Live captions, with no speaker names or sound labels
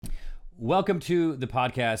Welcome to the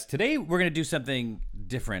podcast. Today we're going to do something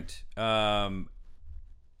different. The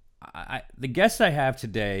guest I have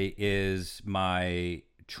today is my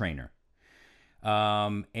trainer.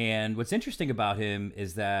 And what's interesting about him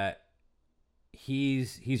is that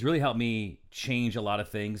he's really helped me change a lot of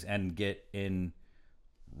things and get in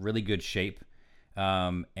really good shape.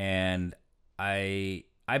 And I've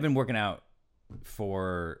been working out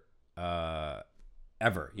for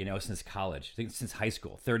ever, since college, I think since high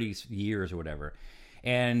school, 30 years or whatever.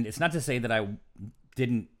 And it's not to say that I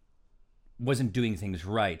wasn't doing things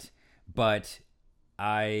right, but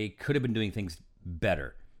I could have been doing things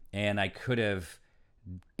better. And I could have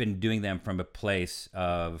been doing them from a place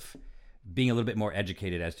of being a little bit more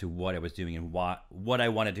educated as to what I was doing and what I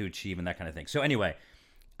wanted to achieve and that kind of thing. So anyway,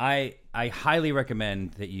 I highly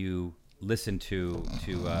recommend that you listen to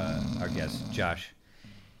our guest, Josh.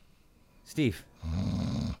 Steve.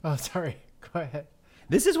 Oh, sorry. Go ahead.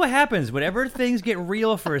 This is what happens whenever things get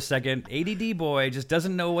real for a second. ADD boy just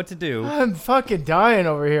doesn't know what to do. I'm fucking dying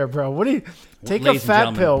over here, bro. What do you take Ladies a fat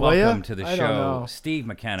and pill, will you? Welcome to the I show, don't know. Steve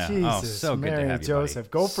McKenna. Jesus, so good Mary to have you, Joseph.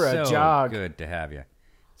 buddy. Go for a So jog. Good to have you.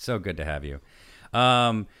 So good to have you.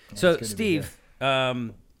 good to Steve,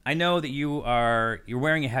 I know that you're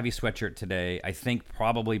wearing a heavy sweatshirt today. I think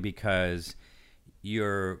probably because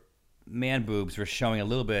your man boobs were showing a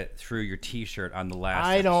little bit through your T-shirt on the last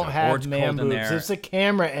I don't episode. have It's man cold in boobs. there. It's a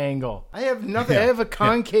camera angle. I have nothing. I have a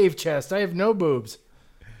concave chest. I have no boobs.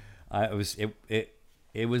 It was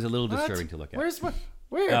a little disturbing to look at. Where's my...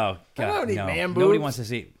 Where? Oh God, I don't need no. man boobs. Nobody wants to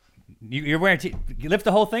see. You're wearing. You lift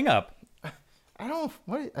the whole thing up. I don't...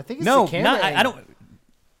 What? I think it's No, a camera angle. I don't.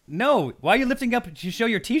 No, why are you lifting up to show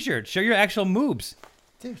your T-shirt? Show your actual moobs.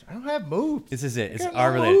 Dude, I don't have boobs. This is it. It's got no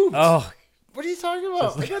R-related. boobs. Oh, What are you talking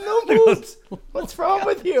about? I got no boobs. What's wrong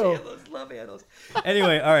with you? love handles.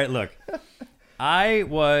 Anyway, all right. Look, I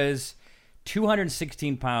was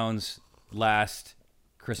 216 pounds last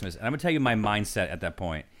Christmas, and I'm gonna tell you my mindset at that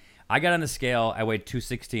point. I got on the scale. I weighed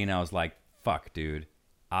 216. I was like, "Fuck, dude.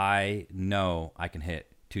 I know I can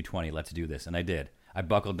hit 220. Let's do this." And I did. I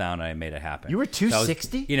buckled down and I made it happen. You were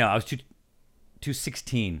 260? I was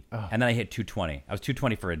 216, and then I hit 220. I was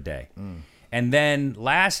 220 for a day. Mm. And then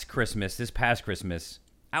this past Christmas,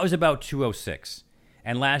 I was about 206.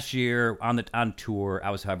 And last year on tour, I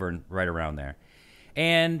was hovering right around there.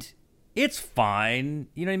 And it's fine.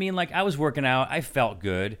 You know what I mean? Like, I was working out. I felt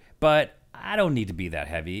good. But I don't need to be that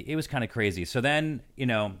heavy. It was kind of crazy. So then,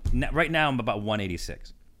 right now I'm about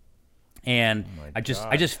 186. And I just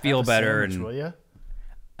feel Have a better. sandwich, And will you?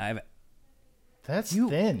 That's you,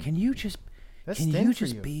 thin. Can you just That's can thin you for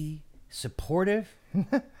just you. be supportive?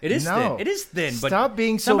 It is No. thin. It is thin. But Stop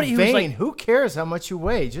being so somebody who's vain. like, Who cares how much you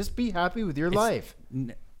weigh? Just be happy with your life.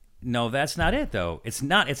 No, that's not it though. It's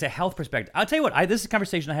not. It's a health perspective. I'll tell you what. This is a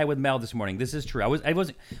conversation I had with Mel this morning. This is true. I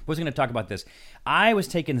wasn't going to talk about this. I was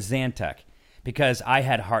taking Zantac because I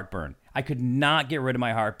had heartburn. I could not get rid of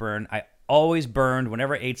my heartburn. I always burned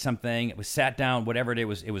whenever I ate something. It was sat down, whatever it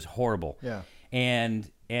was horrible. Yeah.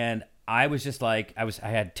 And I was just like I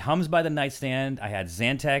had Tums by the nightstand. I had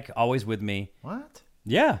Zantac always with me. What?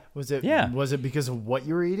 Yeah. Was it? Yeah. Was it because of what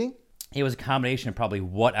you were eating? It was a combination of probably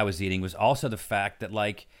what I was eating. It was also the fact that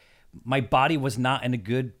like my body was not in a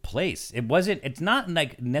good place. It's not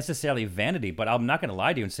like necessarily vanity, but I'm not going to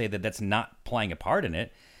lie to you and say that that's not playing a part in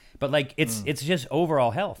it. But like it's just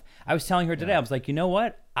overall health. I was telling her today, I was like, you know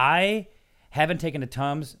what? I haven't taken a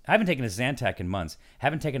Tums. I haven't taken a Zantac in months.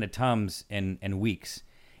 Haven't taken a Tums in weeks.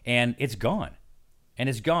 And it's gone. And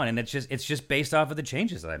it's gone. And it's just based off of the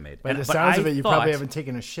changes that I made. By the sounds of it, you probably haven't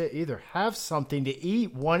taken a shit either. Have something to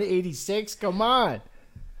eat. 186. Come on.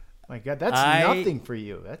 My God, that's nothing for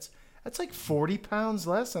you. That's like 40 pounds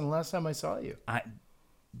less than last time I saw you.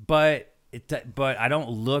 But I don't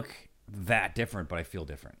look that different, but I feel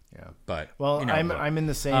different. Yeah. But well, I'm in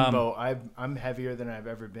the same boat. I'm heavier than I've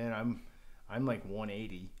ever been. I'm like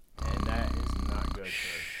 180, and that is not good.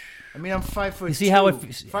 I mean, I'm 5'2". You see how does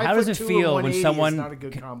it 5'2" feel and when 180 is not a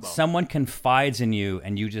good combo. someone confides in you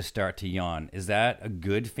and you just start to yawn? Is that a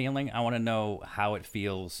good feeling? I want to know how it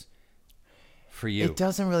feels for you. It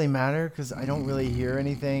doesn't really matter because I don't really hear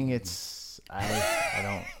anything. I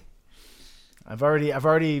don't. I've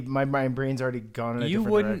already my brain's already gone in a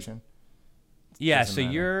different direction. Yeah, Doesn't so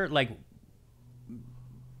matter. you're like,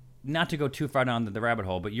 not to go too far down the rabbit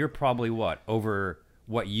hole, but you're probably over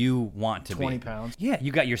what you want to 20 be. pounds. Yeah,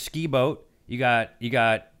 you got your ski boat. You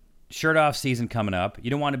got shirt off season coming up. You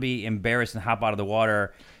don't want to be embarrassed and hop out of the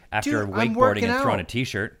water after Dude, I'm wakeboarding working and throwing a out.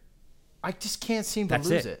 T-shirt. I just can't seem to That's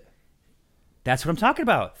lose it. it. That's what I'm talking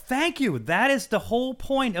about. Thank you. That is the whole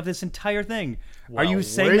point of this entire thing. Well, are you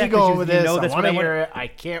saying where that are you going with this? know that's I what want I to want? hear it. I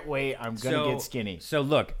can't wait. I'm going to get skinny. So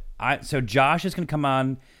look, so Josh is going to come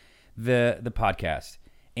on the podcast,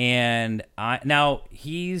 and now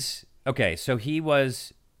he's okay. So he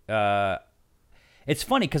was. It's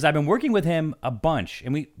funny because I've been working with him a bunch,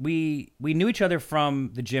 and we knew each other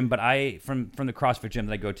from the gym, but from the CrossFit gym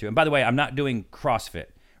that I go to. And by the way, I'm not doing CrossFit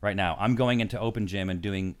right now. I'm going into open gym and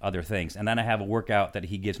doing other things, and then I have a workout that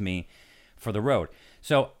he gives me for the road.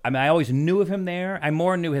 So I mean, I always knew of him there. I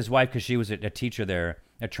more knew his wife because she was a teacher there,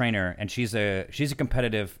 a trainer, and she's a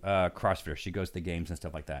competitive CrossFitter. She goes to the games and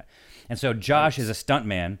stuff like that. And so Josh is a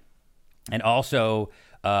stuntman and also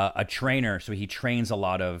a trainer. So he trains a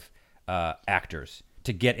lot of actors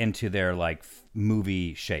to get into their like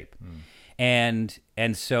movie shape. And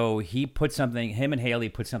so he put something, him and Haley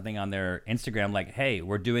put something on their Instagram like, hey,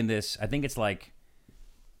 we're doing this. I think it's like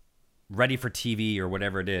ready for TV or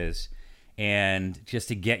whatever it is. And just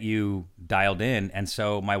to get you dialed in. And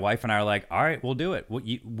so my wife and I are like, all right, we'll do it.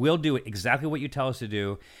 We'll do it exactly what you tell us to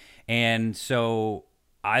do. And so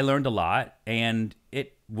I learned a lot, and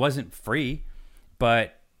it wasn't free,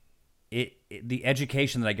 but the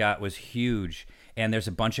education that I got was huge. And there's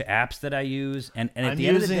a bunch of apps that I use. And at the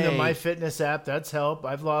end of the day, I'm using the MyFitness app. That's helped.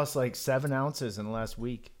 I've lost like 7 ounces in the last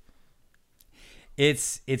week.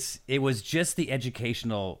 It was just the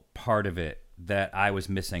educational part of it that I was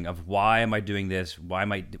missing, of why am I doing this? Why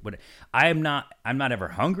am I'm not ever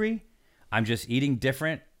hungry. I'm just eating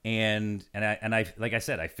different. And I like I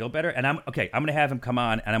said, I feel better. And I'm going to have him come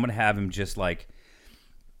on, and I'm going to have him just like,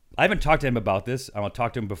 I haven't talked to him about this. I want to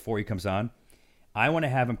talk to him before he comes on. I want to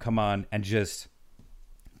have him come on and just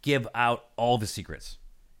give out all the secrets,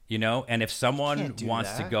 and if someone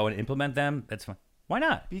wants to go and implement them, that's fine. Why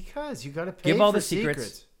not? Because you got to pay give all for the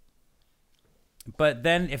secrets. But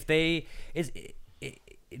then if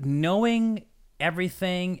knowing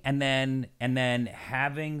everything and then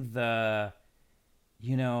having the,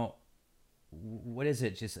 what is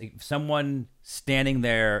it? Just like someone standing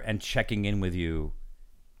there and checking in with you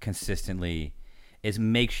consistently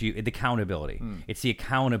makes you the accountability. It's the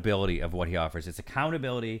accountability of what he offers. It's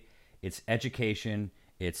accountability, it's education,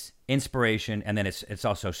 it's inspiration, and then it's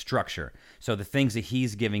also structure. So the things that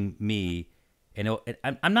he's giving me,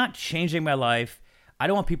 I'm not changing my life. I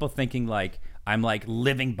don't want people thinking like I'm like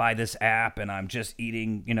living by this app and I'm just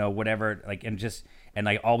eating, whatever, like and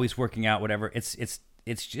like always working out, whatever. It's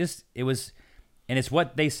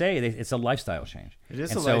what they say. It's a lifestyle change. It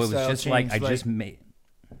is and a so lifestyle it was just change, like I just made.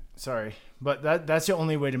 Sorry, but that's the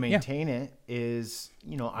only way to maintain it is,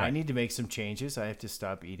 I need to make some changes. I have to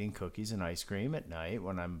stop eating cookies and ice cream at night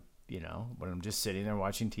when I'm, when I'm just sitting there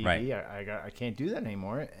watching TV. Right. I can't do that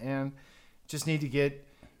anymore, and just need to get,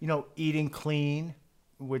 eating clean,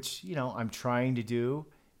 which, I'm trying to do,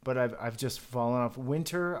 but I've just fallen off.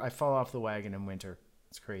 I fall off the wagon in winter.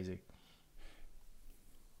 It's crazy.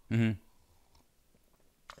 Mm-hmm.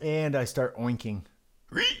 And I start oinking.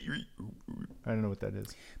 I don't know what that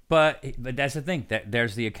is. But that's the thing, that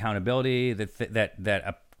there's the accountability that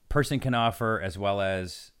a person can offer, as well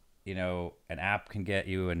as an app can get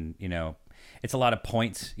you, and it's a lot of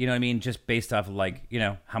points. You know what I mean? Just based off of like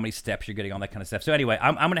how many steps you're getting, all that kind of stuff. So anyway,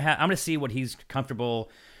 I'm gonna see what he's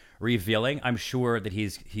comfortable revealing. I'm sure that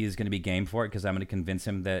he's going to be game for it, because I'm going to convince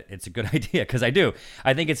him that it's a good idea, because I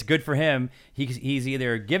think it's good for him. He's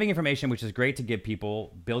either giving information, which is great to give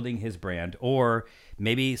people, building his brand, or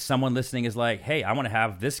maybe someone listening is like, hey, I want to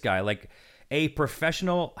have this guy, like a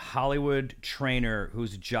professional Hollywood trainer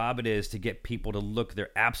whose job it is to get people to look their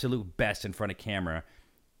absolute best in front of camera.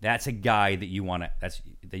 That's a guy that you want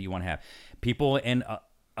to have. People in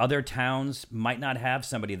other towns might not have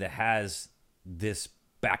somebody that has this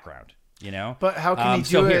background, But how can he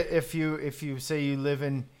do it if you say you live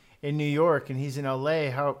in New York and he's in LA?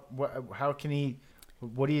 How can he?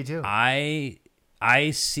 What do you do?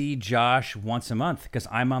 I see Josh once a month because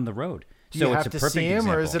I'm on the road. Do you have to see him,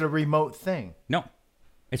 or is it a remote thing? No,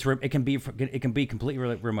 it can be completely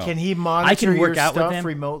remote. Can he monitor your stuff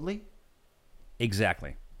remotely?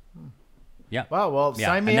 Exactly. Yeah. Wow. Well,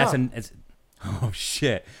 sign me up. Oh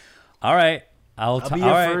shit! All right, I'll be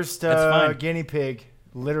your first guinea pig.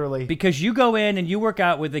 Literally. Because you go in and you work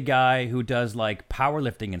out with a guy who does like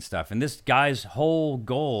powerlifting and stuff. And this guy's whole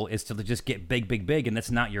goal is to just get big, big, big. And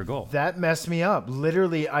that's not your goal. That messed me up.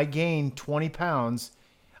 Literally, I gained 20 pounds.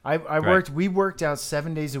 We worked out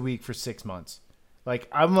 7 days a week for 6 months. Like,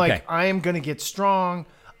 I'm like, okay. I am going to get strong.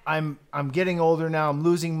 I'm getting older now. I'm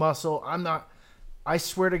losing muscle. I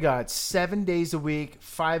swear to God, 7 days a week,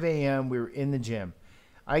 5 a.m., we were in the gym.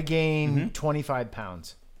 I gained 25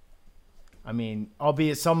 pounds. I mean,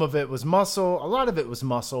 albeit some of it was muscle, a lot of it was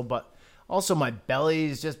muscle, but also my belly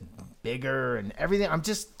is just bigger and everything. I'm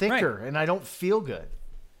just thicker, and I don't feel good.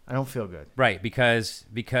 Right, because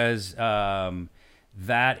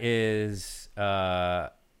that is the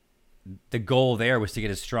goal. There was to get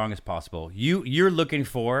as strong as possible. You're looking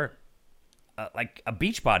for like a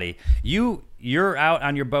beach body. You're out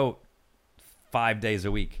on your boat 5 days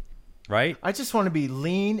a week, right? I just want to be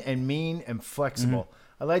lean and mean and flexible.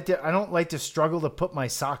 I don't like to struggle to put my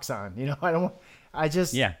socks on. You know,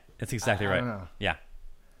 Yeah, that's exactly right. I don't know. Yeah.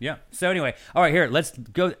 Yeah. So anyway, all right, here, let's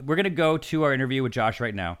go. We're going to go to our interview with Josh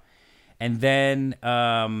right now. And then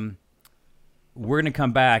we're going to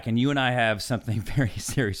come back, and you and I have something very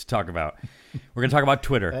serious to talk about. We're going to talk about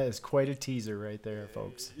Twitter. That is quite a teaser right there,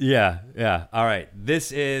 folks. Yeah. All right.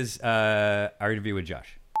 This is our interview with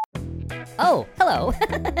Josh. Oh, hello.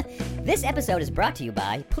 This episode is brought to you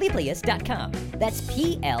by Pleplius.com. That's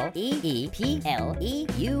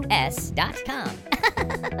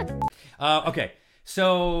Pleupleus.com. Okay.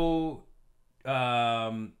 So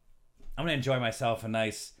I'm going to enjoy myself a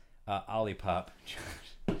nice Olipop.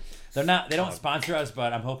 They don't sponsor us,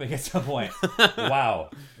 but I'm hoping at some point.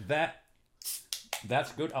 Wow.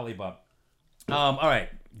 That's good Olipop. All right.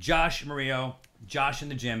 Josh Murillo, Josh in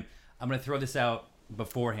the Gym. I'm going to throw this out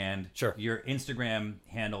beforehand. Sure. Your Instagram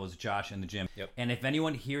handle is Josh in the Gym. Yep. And if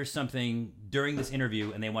anyone hears something during this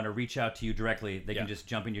interview and they want to reach out to you directly, they can just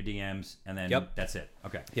jump in your DMs and then that's it.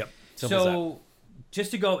 Okay. Yep. So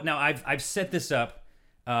just to go now, I've set this up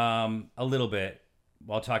a little bit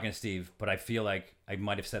while talking to Steve, but I feel like I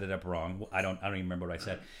might have set it up wrong. I don't even remember what I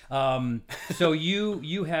said. So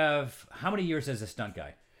you have how many years as a stunt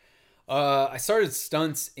guy? I started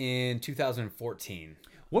stunts in 2014.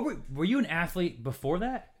 What were you an athlete before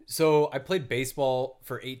that? So I played baseball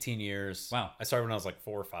for 18 years. Wow. I started when I was like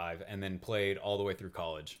 4 or 5, and then played all the way through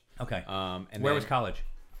college. Okay. And where then was college?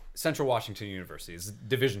 Central Washington University. It's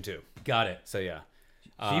Division II. Got it. So yeah.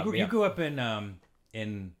 So you grew up in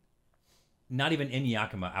not even in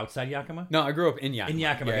Yakima, outside Yakima? No, I grew up in Yakima. In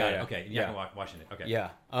Yakima, Yeah, got yeah, it. Okay, in yeah. Yakima, Washington. Okay.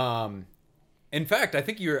 Yeah. In fact, I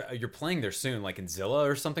think you're playing there soon, like in Zilla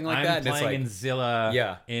or something like that. I'm playing in Zilla.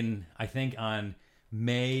 Yeah. I think on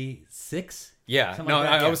May 6th. Yeah, Something like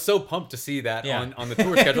that. I was so pumped to see that Yeah. on the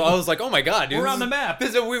tour schedule. I was like, oh my god, dude, We're on the map.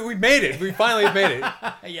 We made it. We finally made it.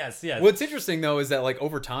 Yes. What's interesting though is that like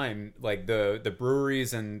over time, like the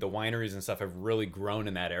breweries and the wineries and stuff have really grown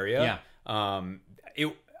in that area. Yeah.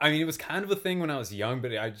 It was kind of a thing when I was young,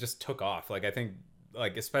 but I just took off. Like I think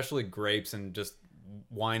like especially grapes and just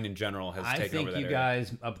wine in general has taken over that area. I think you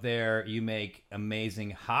guys up there, you make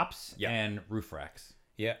amazing hops and roof racks.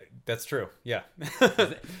 Yeah, that's true. Yeah.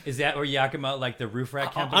 Is that where Yakima, like the roof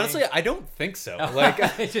rack company? Honestly, I don't think so. Like,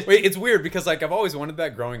 it's weird because like I've always wanted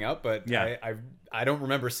that growing up, but I don't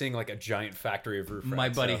remember seeing like a giant factory of roof racks. My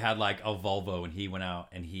buddy had like a Volvo, and he went out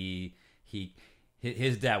and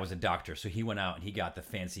his dad was a doctor, so he went out and he got the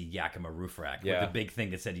fancy Yakima roof rack with the big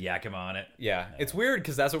thing that said Yakima on it. Yeah, it's weird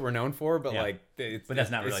because that's what we're known for, but like, but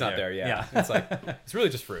that's not really it's not there. Yeah, it's like it's really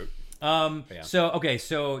just fruit.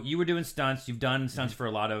 So you were doing stunts. You've done stunts for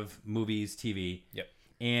a lot of movies, TV. Yep.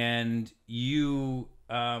 And you,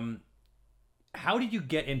 how did you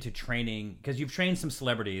get into training? Because you've trained some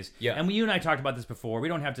celebrities. Yeah. And you and I talked about this before. We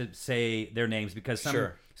don't have to say their names because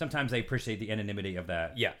sometimes they appreciate the anonymity of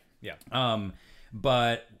that. Yeah.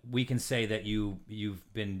 But we can say that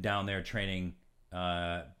you've been down there training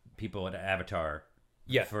people at Avatar.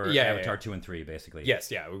 Yeah. For Avatar 2 and 3, basically. Yes.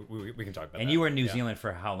 Yeah. We can talk about that. And you were in New Zealand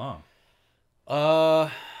for how long?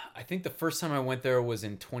 I think the first time I went there was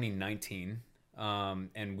in 2019.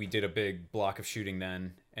 And we did a big block of shooting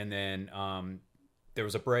then. And then there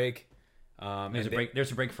was a break.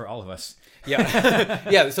 There's a break for all of us. Yeah.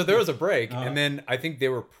 Yeah. So there was a break. And then I think they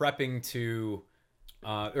were prepping to,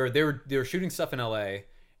 or they were shooting stuff in LA.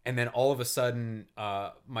 And then all of a sudden,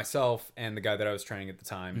 myself and the guy that I was training at the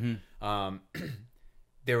time,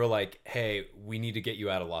 they were like, hey, we need to get you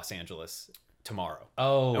out of Los Angeles tomorrow.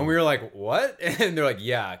 Oh. And we were like, what? And they're like,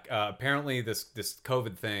 yeah, apparently this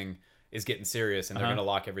COVID thing is getting serious and they're going to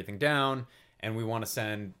lock everything down. And we want to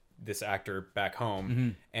send this actor back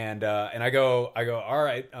home. And I go, all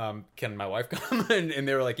right, can my wife come? And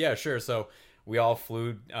they were like, yeah, sure. So we all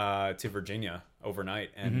flew to Virginia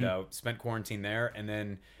overnight and spent quarantine there. And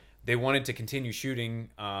then they wanted to continue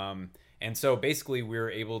shooting. And so basically we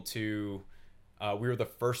were able to, we were the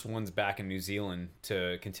first ones back in New Zealand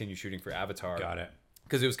to continue shooting for Avatar. Got it.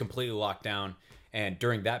 Because it was completely locked down. And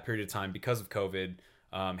during that period of time, because of COVID,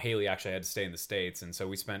 Haley actually had to stay in the States. And so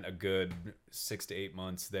we spent a good 6 to 8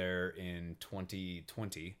 months there in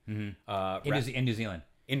 2020. In New Zealand.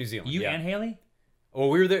 In New Zealand. You yeah. and Haley? Well,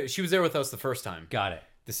 we were there. She was there with us the first time. Got it.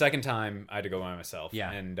 The second time, I had to go by myself.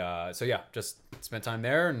 Yeah. And so yeah, just spent time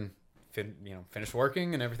there and finished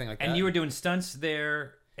working and everything like that. And you were doing stunts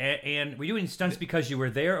there, and were you doing stunts because you were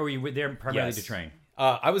there, or were you there primarily to train?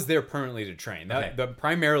 I was there permanently to train. Okay.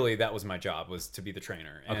 Primarily, that was my job, was to be the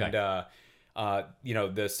trainer. Okay.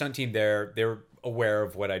 And the stunt team there, they were aware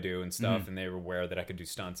of what I do and stuff, and they were aware that I could do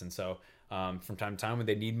stunts. And so from time to time, when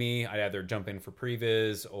they need me, I'd either jump in for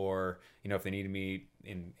previs, or if they needed me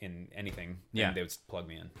in anything, then they would plug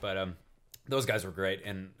me in. But those guys were great,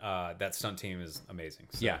 and that stunt team is amazing.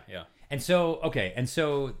 So, yeah. Yeah. And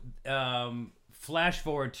so flash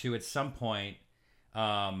forward to at some point,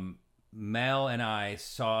 Mel and I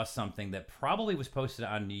saw something that probably was posted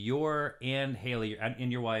on your and Haley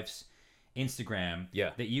and your wife's Instagram.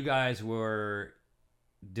 Yeah. That you guys were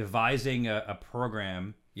devising a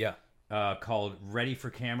program. Yeah. Called Ready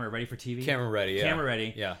for TV? Camera Ready, yeah. Camera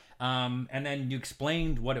Ready. Yeah. And then you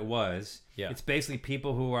explained what it was. Yeah. It's basically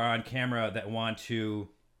people who are on camera that want to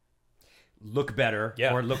look better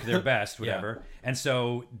or look their best, whatever. And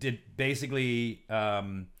so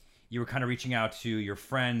you were kind of reaching out to your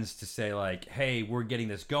friends to say like, hey, we're getting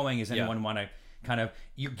this going. Does anyone want to kind of,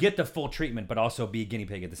 you get the full treatment, but also be a guinea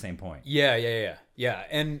pig at the same point? Yeah.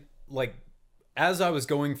 And like, as I was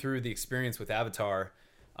going through the experience with Avatar,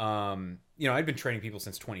 I'd been training people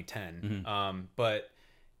since 2010, but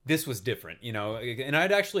this was different, and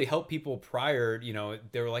I'd actually helped people prior,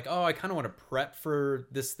 they were like, oh, I kind of want to prep for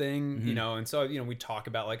this thing, and so, we talk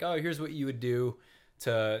about like, oh, here's what you would do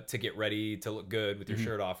to get ready to look good with your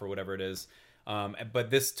shirt off or whatever it is. But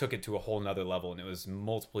this took it to a whole nother level, and it was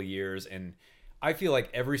multiple years. And I feel like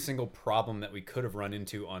every single problem that we could have run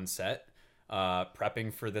into on set,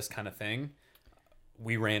 prepping for this kind of thing,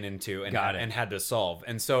 we ran into and had to solve.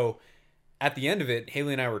 And so at the end of it,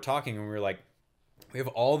 Haley and I were talking, and we were like, we have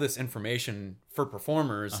all this information for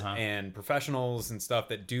performers and professionals and stuff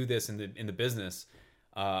that do this in the business,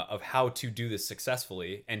 of how to do this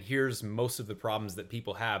successfully. And here's most of the problems that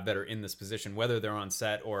people have that are in this position, whether they're on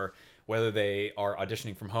set or whether they are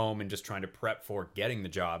auditioning from home and just trying to prep for getting the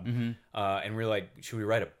job. And we're like, should we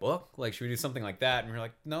write a book? Like, should we do something like that? And we're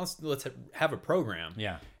like, no, let's have a program.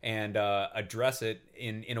 Yeah. And address it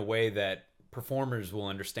in a way that performers will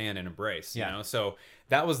understand and embrace. You know? So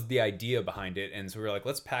that was the idea behind it. And so we were like,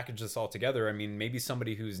 let's package this all together. I mean, maybe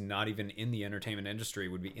somebody who's not even in the entertainment industry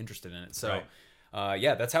would be interested in it. So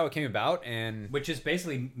that's how it came about. And which is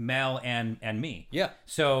basically Mel and me. Yeah.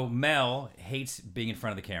 So Mel hates being in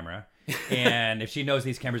front of the camera. And if she knows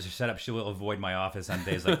these cameras are set up, she will avoid my office on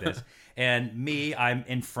days like this. And me, I'm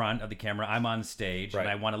in front of the camera. I'm on stage, and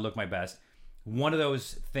I want to look my best. One of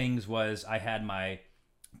those things was I had my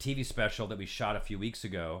TV special that we shot a few weeks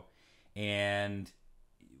ago, and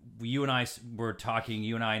you and I were talking,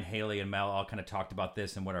 you and I and Haley and Mel all kind of talked about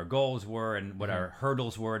this and what our goals were and what our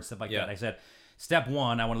hurdles were and stuff like that. I said, step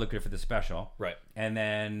one, I want to look good for the special. Right. And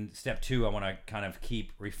then step two, I want to kind of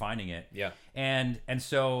keep refining it. Yeah. And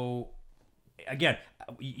so, again,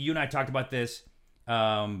 you and I talked about this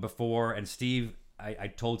before, and Steve, I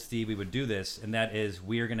told Steve we would do this, and that is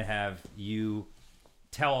we're going to have you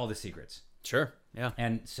tell all the secrets. Sure. Yeah.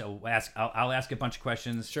 And so I'll ask a bunch of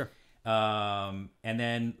questions. Sure. And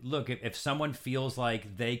then look, if someone feels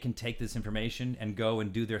like they can take this information and go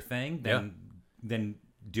and do their thing, then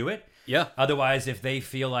do it. Yeah. Otherwise, if they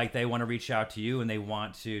feel like they want to reach out to you and they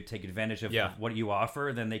want to take advantage of what you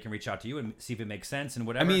offer, then they can reach out to you and see if it makes sense and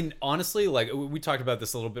whatever. I mean, honestly, like we talked about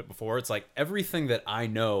this a little bit before. It's like everything that I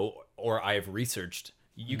know or I've researched,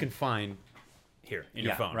 you can find here in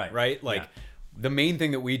your phone, right? Like the main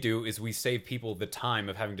thing that we do is we save people the time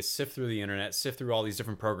of having to sift through the internet, sift through all these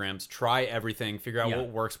different programs, try everything, figure out what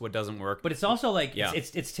works, what doesn't work. But it's also like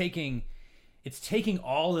it's taking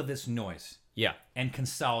all of this noise. Yeah. And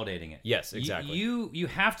consolidating it. Yes, exactly. You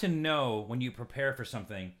have to know when you prepare for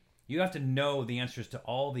something, you have to know the answers to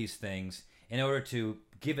all these things in order to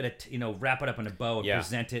give it wrap it up in a bow and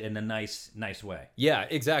present it in a nice way. Yeah,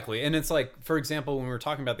 exactly. And it's like, for example, when we were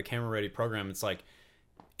talking about the Camera Ready program, it's like,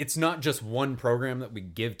 it's not just one program that we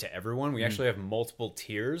give to everyone. We actually have multiple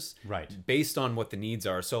tiers based on what the needs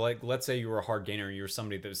are. So like, let's say you were a hard gainer, you were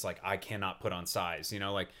somebody that was like, I cannot put on size,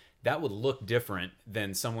 like, that would look different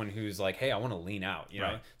than someone who's like, hey, I want to lean out.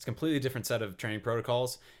 It's a completely different set of training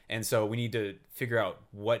protocols. And so we need to figure out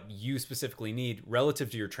what you specifically need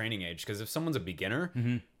relative to your training age. Because if someone's a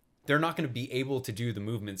beginner, they're not going to be able to do the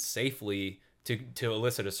movements safely to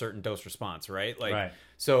elicit a certain dose response, right? Like,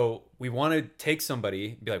 so we want to take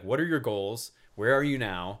somebody, be like, what are your goals? Where are you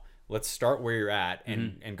now? Let's start where you're at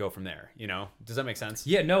and go from there. Does that make sense?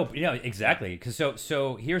 Yeah, no, exactly. Because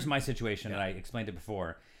so here's my situation, and I explained it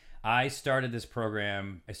before. I started this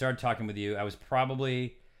program. I started talking with you. I was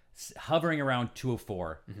probably hovering around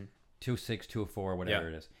 204, 206, 204, whatever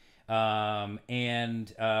it is.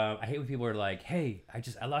 And I hate when people are like, "Hey,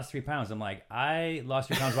 I lost 3 pounds." I'm like, I lost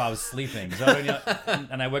 3 pounds while I was sleeping. So,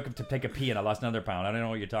 and I woke up to take a pee and I lost another pound. I don't know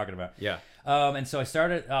what you're talking about. Yeah. And so I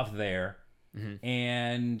started off there,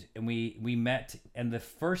 and we met, and the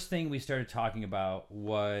first thing we started talking about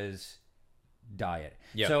was diet.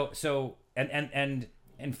 Yeah. So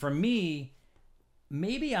and for me,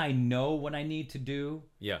 maybe I know what I need to do.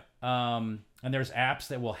 Yeah. And there's apps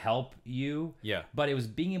that will help you. Yeah. But it was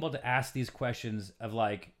being able to ask these questions of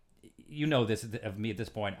like, this of me at this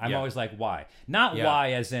point. I'm always like, why? Not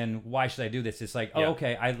why as in, why should I do this? It's like,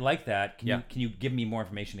 okay, I like that. Can you give me more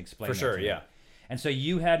information, explain For that sure, to me? yeah. And so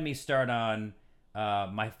you had me start on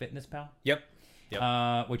MyFitnessPal.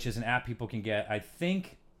 Yep. Which is an app people can get. I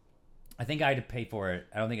think I had to pay for it.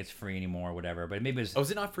 I don't think it's free anymore or whatever. But maybe it's... Oh,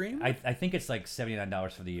 is it not free anymore? I think it's like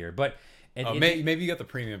 $79 for the year. But... maybe you got the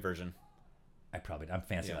premium version. I'm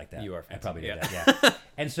fancy like that. You are fancy. I probably did that, yeah.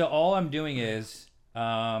 And so all I'm doing is...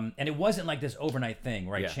 and it wasn't like this overnight thing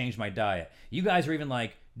where I changed my diet. You guys were even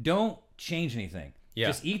like, don't change anything. Yeah.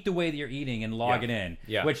 Just eat the way that you're eating and log it in.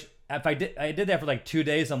 Yeah. Which if I did that for like 2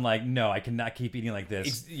 days, I'm like, no, I cannot keep eating like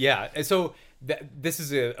this. Yeah. And so this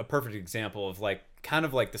is a perfect example of like kind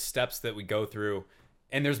of like the steps that we go through,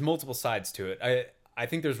 and there's multiple sides to it. I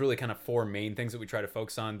think there's really kind of 4 main things that we try to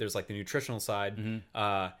focus on. There's like the nutritional side.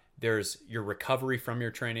 There's your recovery from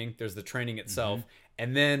your training. There's the training itself.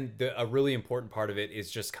 And then a really important part of it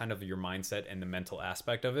is just kind of your mindset and the mental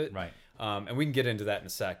aspect of it. Right. And we can get into that in a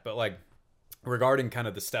sec. But like regarding kind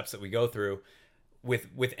of the steps that we go through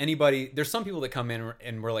with anybody, there's some people that come in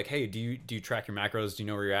and we're like, hey, do you track your macros? Do you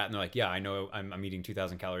know where you're at? And they're like, yeah, I know I'm eating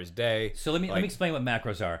 2,000 calories a day. So let me explain what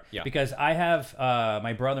macros are. Yeah. Because I have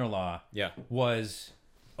my brother-in-law Yeah. was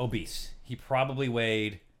obese. He probably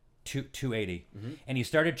weighed 280, and he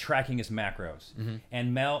started tracking his macros.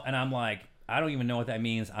 And I'm like, I don't even know what that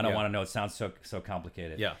means. I don't want to know. It sounds so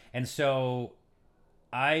complicated. Yeah. And so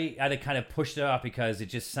I had to kind of push it off because it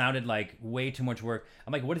just sounded like way too much work.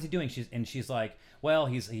 I'm like, what is he doing? She's like, well,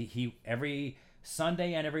 he every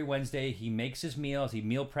Sunday and every Wednesday he makes his meals. He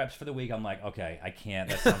meal preps for the week. I'm like, okay, I can't.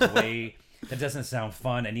 That sounds that doesn't sound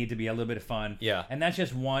fun. I need to be a little bit of fun. Yeah. And that's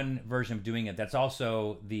just one version of doing it. That's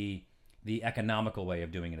also the economical way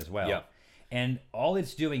of doing it as well. Yeah. And all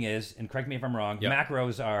it's doing is, and correct me if I'm wrong,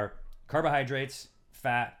 macros are carbohydrates,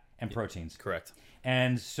 fat, and proteins. Correct.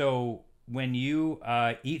 And so when you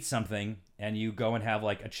eat something and you go and have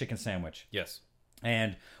like a chicken sandwich, Yes.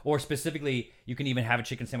 or specifically, you can even have a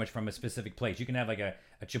chicken sandwich from a specific place. You can have like a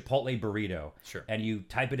Chipotle burrito. Sure. And you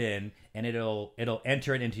type it in, and it'll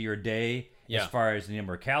enter it into your day as far as the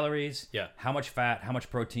number of calories, how much fat, how much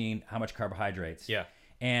protein, how much carbohydrates. Yeah.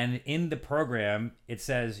 And in the program, it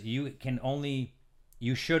says you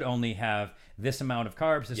should only have this amount of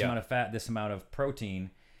carbs, this amount of fat, this amount of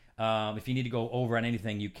protein. If you need to go over on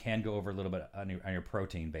anything, you can go over a little bit on your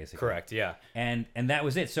protein, basically. Correct. Yeah. And that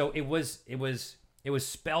was it. So it was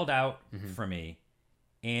spelled out for me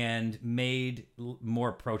and made more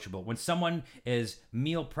approachable. When someone is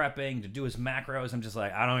meal prepping to do his macros, I'm just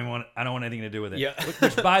like, I don't want anything to do with it. Yeah.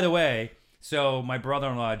 Which by the way, so my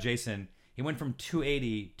brother-in-law Jason, he went from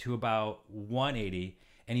 280 to about 180.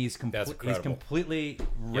 And he's completely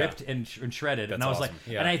ripped and shredded. That's and I was awesome.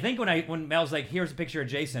 like, and I think when Mel was like, here's a picture of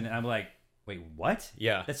Jason, and I'm like, wait, what?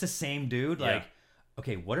 Yeah. That's the same dude? Like,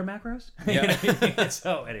 okay, what are macros? Yeah.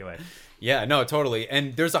 So anyway. Yeah, no, totally.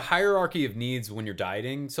 And there's a hierarchy of needs when you're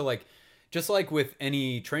dieting. So like, just like with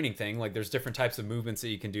any training thing, like there's different types of movements that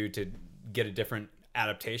you can do to get a different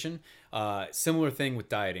adaptation. Similar thing with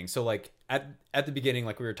dieting. So like at the beginning,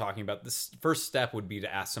 like we were talking about, this first step would be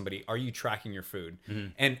to ask somebody, are you tracking your food?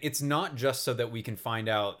 And it's not just so that we can find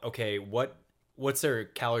out, okay, what's their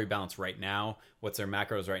calorie balance right now? What's their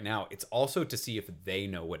macros right now? It's also to see if they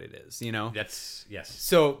know what it is, you know? Yes.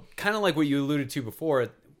 So kind of like what you alluded to before,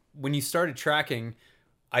 when you started tracking,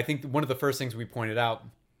 I think one of the first things we pointed out,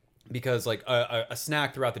 because like a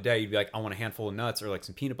snack throughout the day, you'd be like, I want a handful of nuts or like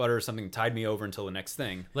some peanut butter or something to tide me over until the next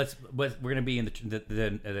thing. We're gonna be in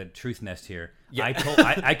the truth nest here. Yeah.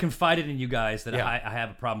 I confided in you guys that I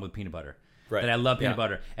have a problem with peanut butter. Right. That I love peanut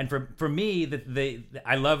butter, and for me,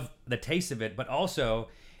 I love the taste of it. But also,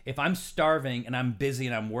 if I'm starving and I'm busy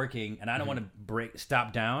and I'm working and I don't want to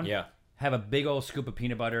stop down, have a big old scoop of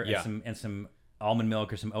peanut butter and some almond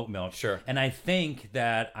milk or some oat milk. Sure. And I think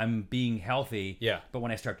that I'm being healthy. Yeah. But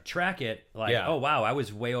when I start to track it, like, Yeah. oh wow, I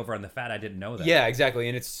was way over on the fat. I didn't know that. Yeah, exactly.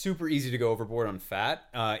 And it's super easy to go overboard on fat.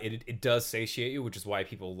 It does satiate you, which is why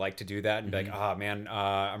people like to do that and be like, oh man,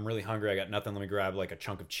 I'm really hungry. I got nothing. Let me grab like a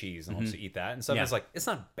chunk of cheese and I'll just eat that. And stuff. Yeah. It's like, it's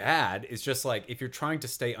not bad. It's just like, if you're trying to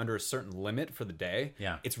stay under a certain limit for the day,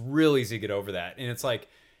 Yeah. it's real easy to get over that. And it's like,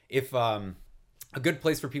 if a good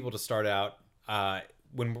place for people to start out,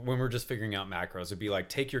 when we're just figuring out macros, would be like,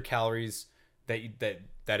 take your calories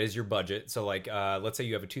that is your budget. So like, let's say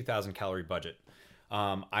you have a 2,000 calorie budget.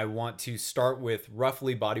 I want to start with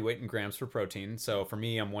roughly body weight in grams for protein. So for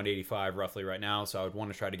me, I'm 185 roughly right now. So I would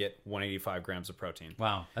want to try to get 185 grams of protein.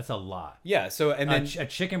 Wow, that's a lot. Yeah. So and then A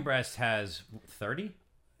chicken breast has 30.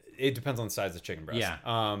 it depends on the size of the chicken breast. Yeah.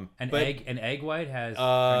 An but, egg white has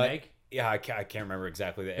an egg. Yeah, I can't remember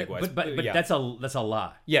exactly the egg whites. But yeah. that's a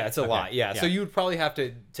lot. Yeah, it's a lot. Yeah. yeah. So you would probably have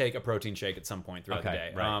to take a protein shake at some point throughout the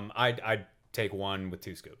Okay, day. right. I'd take one with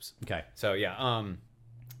 2 scoops. Okay. So yeah.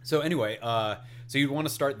 So anyway, so you'd want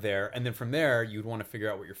to start there, and then from there you'd want to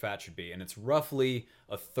figure out what your fat should be, and it's roughly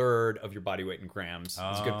a third of your body weight in grams.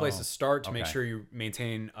 It's a good place to start to make okay. sure you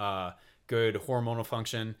maintain good hormonal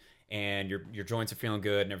function and your joints are feeling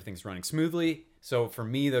good and everything's running smoothly. So for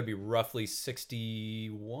me, that would be roughly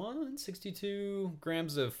 62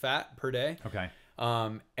 grams of fat per day. Okay.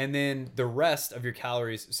 And then the rest of your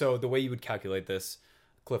calories. So the way you would calculate this,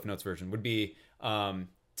 Cliff Notes version, would be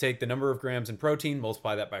take the number of grams in protein,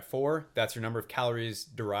 multiply that by 4. That's your number of calories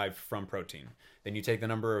derived from protein. Then you take the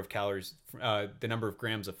number of calories, the number of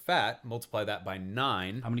grams of fat, multiply that by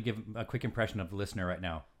 9. I'm going to give a quick impression of the listener right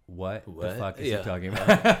now. What the fuck is Yeah. he talking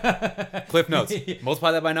about? Cliff Notes.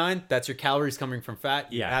 Multiply that by 9. That's your calories coming from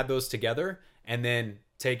fat. You Yeah. add those together, and then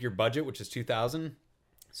take your budget, which is 2,000.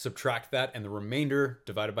 Subtract that, and the remainder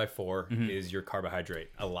divided by 4 is your carbohydrate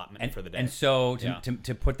allotment for the day. And so Yeah.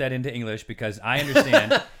 to put that into English, because I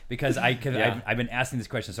understand, because Yeah. I've been asking this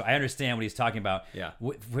question, so I understand what he's talking about. Yeah.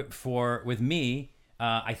 With me,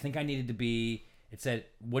 I think I needed to be. It said,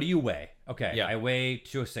 "What do you weigh?" Okay, Yeah. I weigh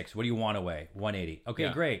 206. What do you want to weigh? 180. Okay,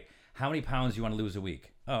 Yeah. great. How many pounds do you want to lose a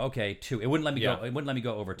week? Oh, okay, 2. It wouldn't let me Yeah. go. It wouldn't let me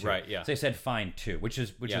go over 2. Right, yeah. So they said, fine, 2, which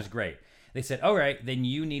is Yeah. great. They said, all right, then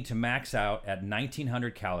you need to max out at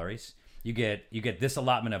 1,900 calories. You get this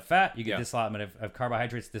allotment of fat, you get Yeah. this allotment of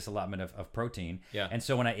carbohydrates, this allotment of protein. Yeah. And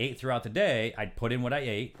so when I ate throughout the day, I'd put in what I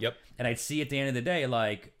ate. Yep. And I'd see at the end of the day,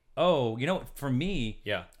 like, oh, for me,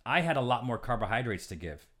 Yeah. I had a lot more carbohydrates to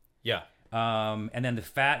give. Yeah. And then the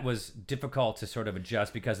fat was difficult to sort of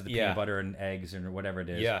adjust because of the Yeah. peanut butter and eggs and whatever it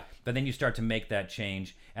is. Yeah. But then you start to make that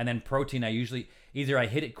change. And then protein, I usually either I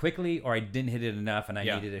hit it quickly or I didn't hit it enough and I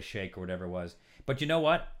Yeah. needed a shake or whatever it was. But you know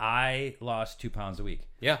what? I lost 2 pounds a week.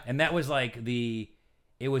 Yeah. And that was like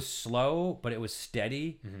it was slow, but it was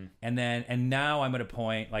steady. Mm-hmm. And now I'm at a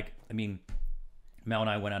point, like, I mean, Mel and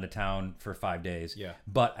I went out of town for 5 days. Yeah.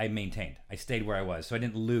 But I maintained. I stayed where I was. So I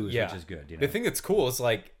didn't lose, Yeah. which is good. You know? The thing that's cool is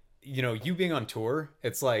like, you being on tour,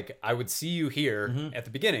 it's like I would see you here at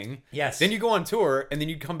the beginning. Yes. Then you go on tour, and then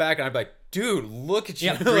you'd come back, and I'd be like, dude, look at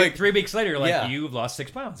you. Yeah, like, 3 weeks later, like, Yeah. you've lost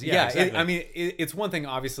 6 pounds. yeah, exactly. it's one thing,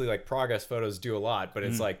 obviously, like progress photos do a lot, but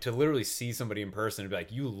it's like to literally see somebody in person and be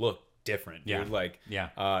like, you look different. Yeah. Dude. Like, Yeah.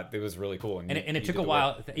 it was really cool. and it you took did a the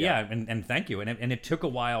while. work. And thank you. And it took a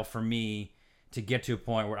while for me to get to a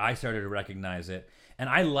point where I started to recognize it. And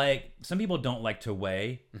some people don't like to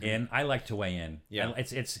weigh in. I like to weigh in. Yeah.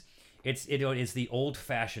 It's the old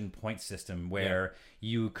fashioned point system where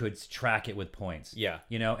you could track it with points. Yeah.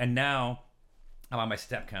 And now I'm on my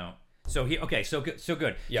step count. So here, okay, so good, so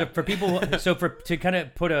good. Yeah. So for people, to kind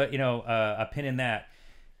of put a pin in that,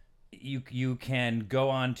 you can go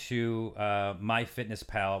on to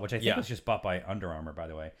MyFitnessPal, which I think Yeah. was just bought by Under Armour, by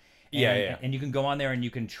the way. Yeah. And you can go on there and you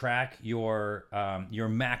can track your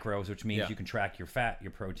macros, which means Yeah. you can track your fat,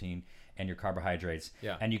 your protein, and your carbohydrates.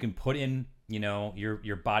 Yeah. And you can put in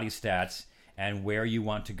your body stats and where you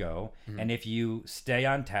want to go. Mm-hmm. And if you stay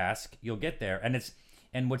on task, you'll get there.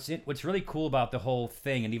 And what's really cool about the whole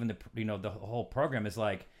thing, and even the whole program, is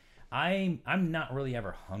like I'm not really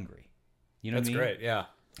ever hungry. You know That's what I mean? great. Yeah.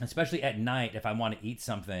 Especially at night, if I want to eat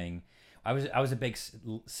something. I was a big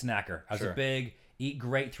snacker. I was Sure. a big eat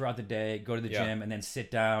great throughout the day, go to the Yeah. gym, and then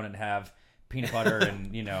sit down and have peanut butter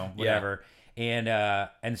and whatever.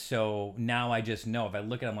 And so now I just know, if I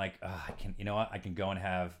look at it, I'm like, I can go and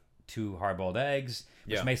have 2 hard-boiled eggs,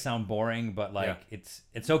 which Yeah. may sound boring, but like Yeah.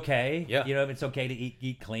 it's okay. Yeah. It's okay to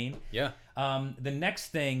eat clean. Yeah. The next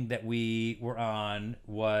thing that we were on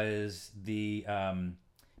was the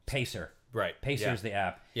Pacer. Right. Pacer Yeah. is the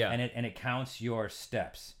app. Yeah. And it counts your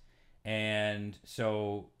steps. And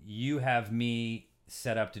so you have me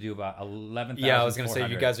set up to do about 11,000. Yeah, I was gonna say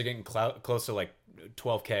you guys are getting close to like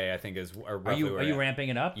 12K. I think is Are you ramping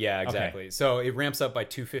it up? Yeah, exactly. Okay. So it ramps up by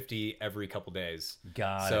 250 every couple days.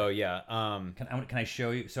 Got it. So yeah. Can I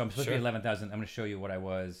show you? So I'm supposed to be 11,000. I'm going to show you what I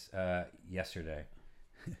was yesterday.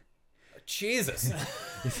 Jesus.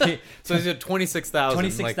 So it's 26,000.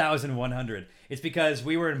 26,100. It's because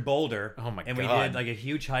we were in Boulder. Oh my and God. we did like a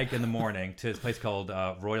huge hike in the morning to this place called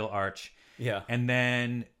Royal Arch. Yeah. And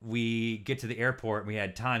then we get to the airport and we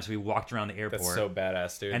had time, so we walked around the airport. That's so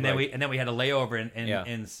badass, dude. And then we had a layover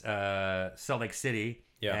in Salt Lake City.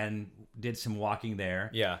 Yeah. And did some walking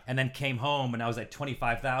there. Yeah. And then came home and I was at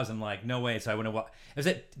 25,000. Like, no way. So I went to walk. It was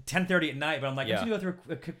at 10:30 at night, but I'm like, I'm just gonna go through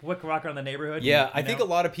a quick walk around the neighborhood. Yeah, I think a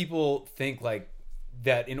lot of people think like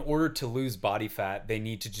that in order to lose body fat, they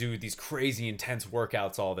need to do these crazy intense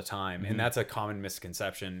workouts all the time. And that's a common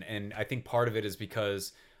misconception. And I think part of it is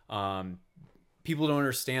because people don't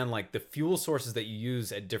understand like the fuel sources that you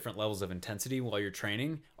use at different levels of intensity while you're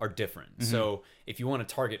training are different. So if you want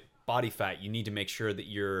to target body fat, you need to make sure that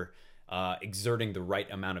you're exerting the right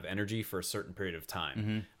amount of energy for a certain period of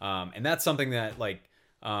time. And that's something that like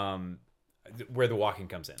where the walking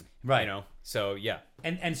comes in, right? You know, so yeah.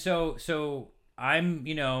 And so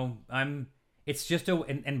I'm it's just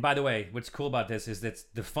and by the way, what's cool about this is that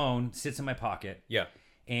the phone sits in my pocket. Yeah.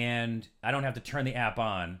 And I don't have to turn the app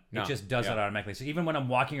on. No. It just does it automatically. So even when I'm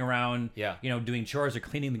walking around, doing chores or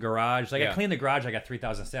cleaning the garage, like I cleaned the garage, I got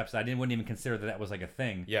 3,000 steps. Wouldn't even consider that was like a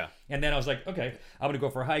thing. Yeah. And then I was like, okay, I'm going to go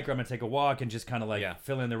for a hike or I'm going to take a walk and just kind of like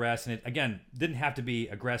fill in the rest. And it, again, didn't have to be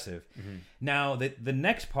aggressive. Now, the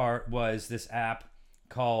next part was this app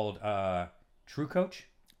called True Coach.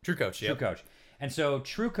 True Coach, yeah. True Coach. And so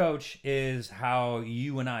True Coach is how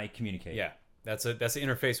you and I communicate. Yeah. That's the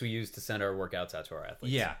interface we use to send our workouts out to our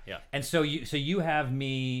athletes. Yeah. And so you have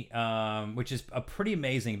me, which is pretty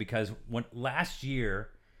amazing because last year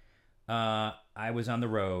I was on the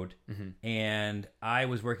road and I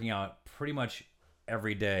was working out pretty much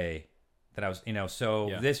every day that I was,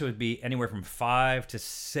 this would be anywhere from 5 to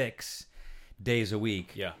 6 days a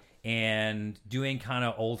week. Yeah. And doing kind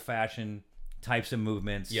of old fashioned types of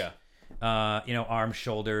movements. Yeah. Arms,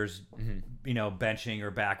 shoulders, benching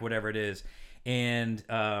or back, whatever it is. And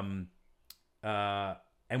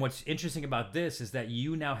what's interesting about this is that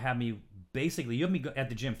you now have me at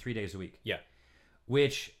the gym 3 days a week. Yeah.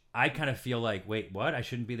 Which I kind of feel like, wait, what? I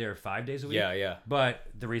shouldn't be there 5 days a week? Yeah. But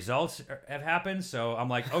the results have happened, so I'm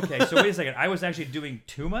like, okay, so wait a second. I was actually doing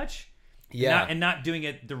too much? Yeah. And not doing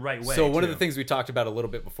it the right way. So one of the things we talked about a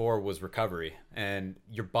little bit before was recovery. And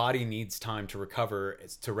your body needs time to recover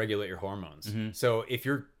to regulate your hormones. So if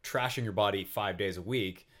you're trashing your body 5 days a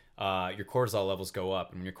week, your cortisol levels go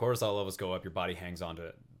up. And when your cortisol levels go up, your body hangs on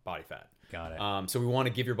to body fat. Got it. So we want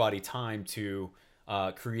to give your body time to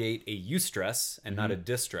create a eustress and not a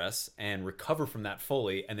distress and recover from that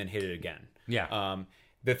fully and then hit it again. Yeah.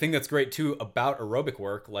 The thing that's great too about aerobic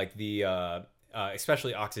work, like the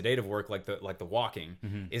especially oxidative work, like the walking,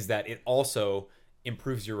 is that it also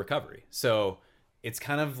improves your recovery. So it's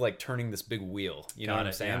kind of like turning this big wheel. You know what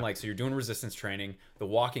I'm saying? Yeah. Like, so you're doing resistance training. The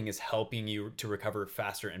walking is helping you to recover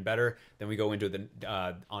faster and better. Then we go into the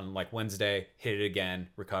on like Wednesday, hit it again,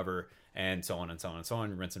 recover, and so on and so on and so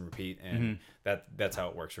on. Rinse and repeat, and that's how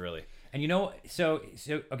it works, really. And so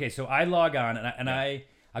I log on and I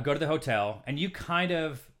go to the hotel, and you kind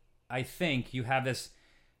of, I think you have this.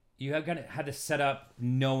 You have kind of had to set up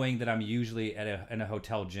knowing that I'm usually in a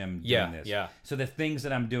hotel gym doing this. Yeah. So the things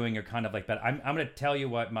that I'm doing are kind of like that. I'm going to tell you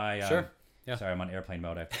what my Sure. Yeah. Sorry, I'm on airplane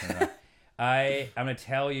mode. I have to turn it off. I'm going to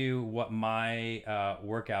tell you what my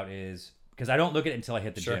workout is because I don't look at it until I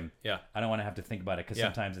hit the gym. Yeah. I don't want to have to think about it because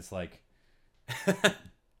sometimes it's like I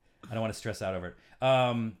don't want to stress out over it.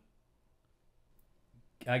 I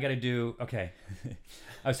got to do okay.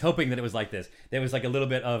 I was hoping that it was like this. There was like a little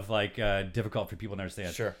bit of like difficult for people to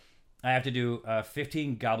understand. Sure. I have to do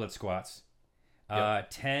 15 goblet squats,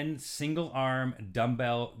 10 single arm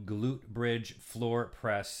dumbbell glute bridge floor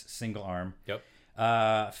press single arm.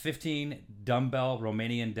 Yep. 15 dumbbell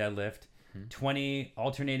Romanian deadlift, 20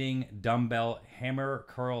 alternating dumbbell hammer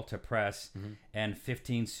curl to press, and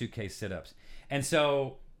 15 suitcase sit-ups. And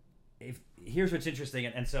so here's what's interesting,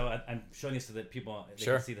 and so I'm showing this so that people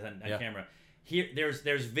can see this on camera. Here, there's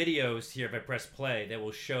videos here. If I press play, that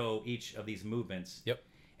will show each of these movements. Yep.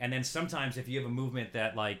 And then sometimes if you have a movement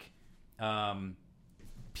that like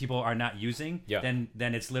people are not using, then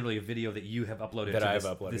it's literally a video that you have uploaded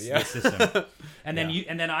this system. And then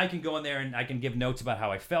and then I can go in there and I can give notes about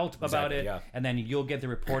how I felt about it. Yeah. And then you'll get the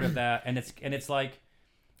report of that. And it's like,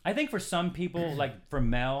 I think for some people, like for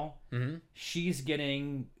Mel, she's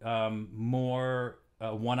getting more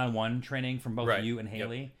one-on-one training from both Right. you and Yep.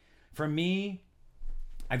 Haley. For me,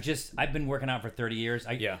 I've been working out for 30 years.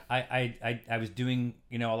 I was doing,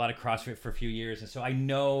 a lot of CrossFit for a few years, and so I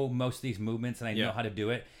know most of these movements and I know how to do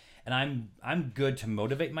it. And I'm good to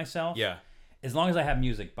motivate myself. Yeah. As long as I have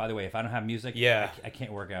music. By the way, if I don't have music, Yeah. I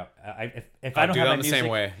can't work out. If I don't do have that my the music, same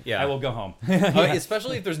way. Yeah. I will go home.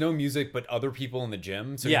 Especially if there's no music but other people in the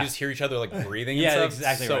gym, so Yeah. you just hear each other like breathing. Yeah, and stuff.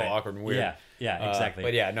 exactly So right. awkward and weird. Yeah, exactly.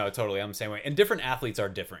 But yeah, no, totally. I'm the same way. And different athletes are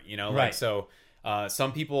different. Like, Right. So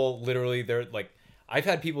some people literally, they're like, I've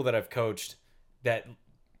had people that I've coached that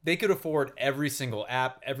they could afford every single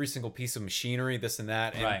app, every single piece of machinery, this and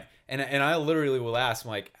that. And, Right. And I literally will ask,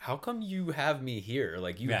 I'm like, how come you have me here?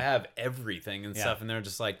 Like, you have everything and stuff. And they're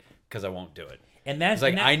just like, because I won't do it. And that's It's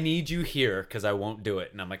like, and that- I need you here because I won't do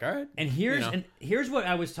it. And I'm like, all right. And here's what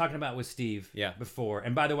I was talking about with Steve before.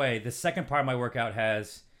 And by the way, the second part of my workout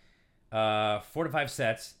has 4 to 5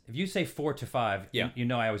 sets. If you say 4 to 5, you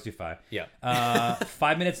know I always do 5. Yeah.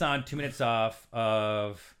 5 minutes on, 2 minutes off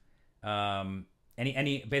of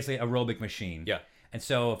any basically aerobic machine. Yeah. And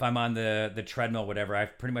so if I'm on the treadmill, whatever, I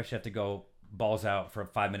pretty much have to go balls out for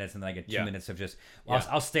 5 minutes, and then I get 2 minutes of just.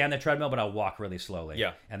 I'll stay on the treadmill, but I'll walk really slowly.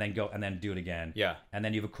 Yeah. And then go and then do it again. Yeah. And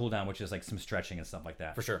then you have a cool down, which is like some stretching and stuff like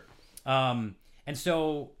that. For sure. And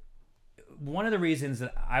so one of the reasons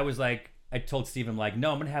that I was like, I told Steven, like,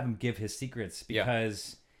 no, I'm going to have him give his secrets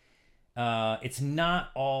because it's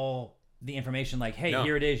not all the information like, hey,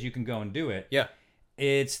 here it is, you can go and do it. Yeah.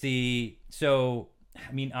 It's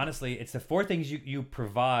honestly, it's the 4 things you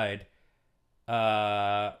provide,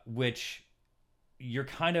 which you're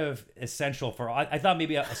kind of essential for. I thought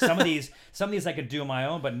maybe some of these I could do on my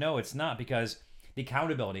own, but no, it's not, because the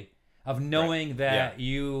accountability of knowing that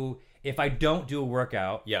if I don't do a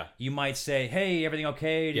workout, you might say, hey, everything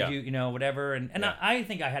okay? Did you whatever? And I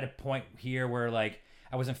think I had a point here where like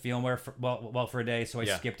I wasn't feeling well for a day, so I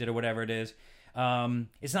skipped it or whatever it is.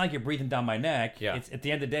 It's not like you're breathing down my neck. It's at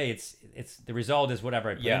the end of the day, it's the result is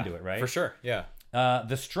whatever I put into it, right? For sure. Yeah.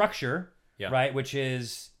 The structure, right, which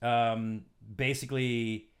is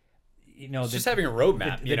basically, it's just having a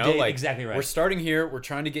roadmap. Exactly right. We're starting here. We're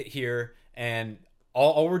trying to get here, and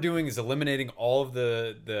all we're doing is eliminating all of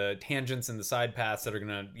the tangents and the side paths that are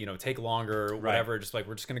gonna take longer or whatever. Just like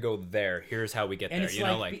we're just gonna go there. Here's how we get and there.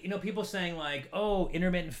 It's people saying like, oh,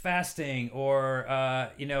 intermittent fasting or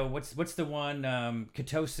what's the one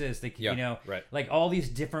ketosis? Right. Like all these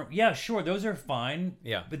different. Yeah, sure, those are fine.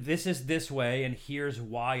 Yeah. But this is this way, and here's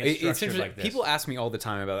why it's structured interesting. like this. People ask me all the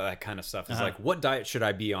time about that kind of stuff. It's like, what diet should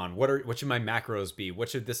I be on? What should my macros be? What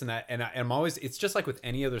should this and that? And I'm always. It's just like with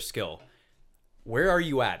any other skill. Where are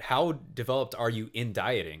you at? How developed are you in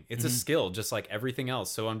dieting? It's a skill just like everything else.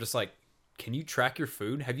 So I'm just like, can you track your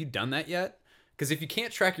food? Have you done that yet? Because if you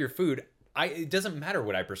can't track your food, it doesn't matter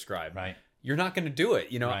what I prescribe. Right. You're not going to do it.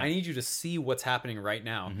 Right. I need you to see what's happening right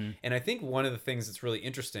now. And I think one of the things that's really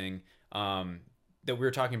interesting that we were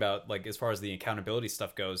talking about, like as far as the accountability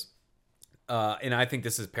stuff goes, and I think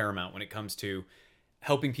this is paramount when it comes to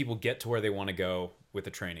helping people get to where they want to go with the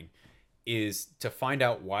training, is to find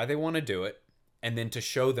out why they want to do it. And then to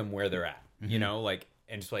show them where they're at, and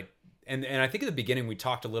just like, and I think at the beginning we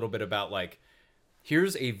talked a little bit about like,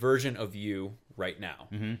 here's a version of you right now.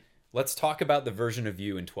 Let's talk about the version of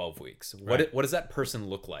you in 12 weeks. What does that person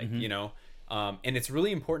look like? And it's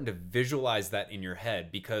really important to visualize that in your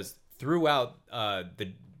head, because throughout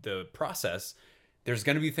the process, there's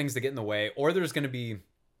going to be things that get in the way, or there's going to be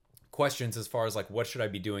questions as far as like, what should I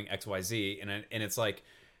be doing X, Y, Z? And it's like,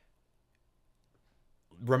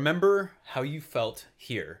 remember how you felt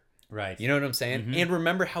here. Right. You know what I'm saying? And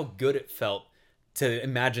remember how good it felt to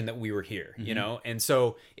imagine that we were here, And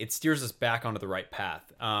so it steers us back onto the right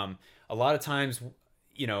path. A lot of times,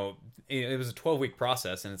 it was a 12-week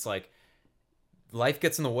process, and it's like life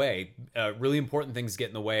gets in the way. Really important things get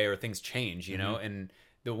in the way, or things change, And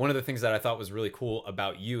one of the things that I thought was really cool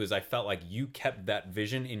about you is I felt like you kept that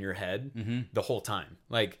vision in your head the whole time.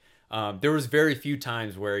 Like, there was very few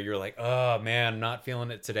times where you're like, oh man, I'm not feeling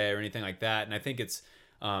it today or anything like that. And I think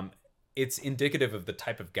it's indicative of the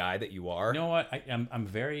type of guy that you are. You know what? I'm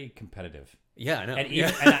very competitive. Yeah, I know. And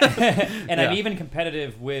even, I'm even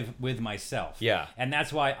competitive with myself. Yeah. And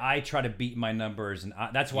that's why I try to beat my numbers, and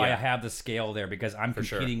that's why I have the scale there, because I'm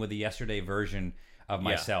competing with the yesterday version of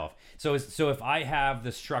myself. So if I have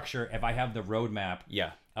the structure, if I have the roadmap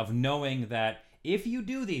of knowing that if you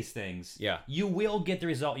do these things, you will get the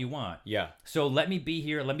result you want. Yeah. So let me be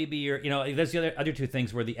here. Let me be your. There's the other 2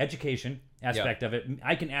 things where the education aspect of it.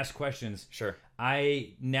 I can ask questions. Sure.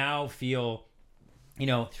 I now feel,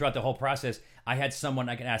 throughout the whole process, I had someone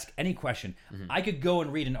I could ask any question. I could go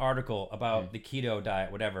and read an article about the keto diet,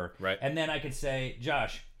 whatever. Right. And then I could say,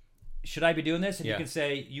 Josh, should I be doing this? And you can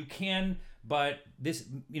say, you can, but this,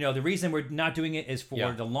 the reason we're not doing it is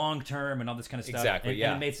for the long term and all this kind of stuff. Exactly,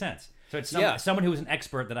 And it made sense. So it's someone who was an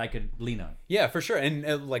expert that I could lean on. Yeah, for sure.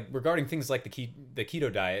 And like regarding things like the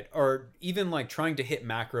keto diet, or even like trying to hit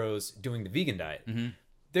macros doing the vegan diet,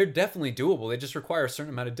 they're definitely doable. They just require a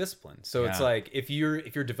certain amount of discipline. So it's like if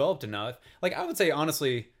you're developed enough, like I would say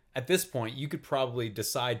honestly, at this point, you could probably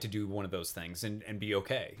decide to do one of those things and be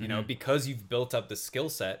okay. You know, because you've built up the skill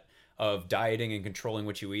set of dieting and controlling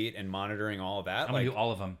what you eat and monitoring all of that. I'm gonna do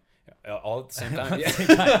all of them. All at the same time.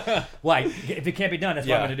 Yeah. Why? If it can't be done, that's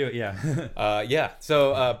why I'm gonna do it. Yeah. Yeah.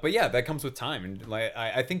 So, but yeah, that comes with time, and like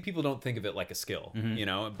I think people don't think of it like a skill,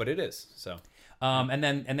 but it is. So. And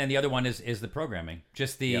then the other one is the programming,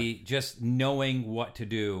 just knowing what to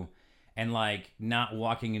do, and like not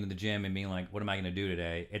walking into the gym and being like, what am I going to do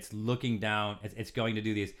today? It's looking down. It's going to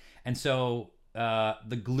do these, and so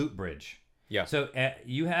the glute bridge. Yeah. So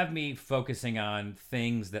you have me focusing on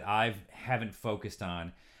things that I haven't focused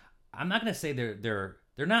on. I'm not going to say they're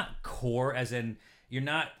not core, as in you're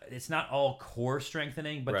not. It's not all core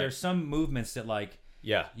strengthening, but there's some movements that like.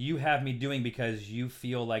 Yeah, you have me doing because you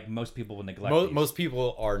feel like most people will neglect these. Most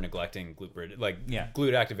people are neglecting glute bridge, like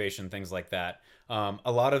glute activation, things like that.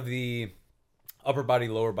 A lot of the upper body,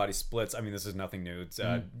 lower body splits. I mean, this is nothing new. It's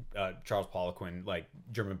Charles Poliquin, like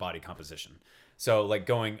German body composition. So like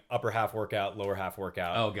going upper half workout, lower half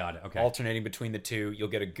workout. Oh, got it. Okay. Alternating between the two, you'll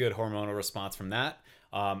get a good hormonal response from that.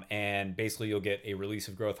 And basically you'll get a release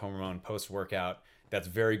of growth hormone post workout. That's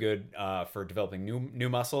very good for developing new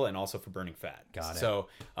muscle and also for burning fat. Got it. So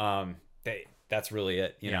that's really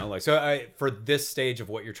it. You know, like so for this stage of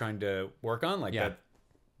what you're trying to work on, like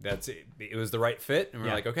that's it. It was the right fit, and we're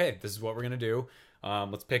like, okay, this is what we're gonna do.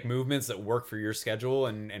 Let's pick movements that work for your schedule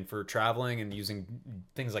and for traveling and using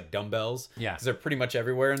things like dumbbells. Yeah, because they're pretty much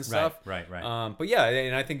everywhere and stuff. Right. But yeah,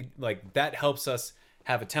 and I think like that helps us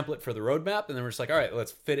have a template for the roadmap, and then we're just like, all right,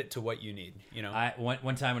 let's fit it to what you need. You know,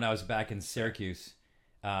 one time when I was back in Syracuse.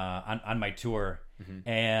 On my tour,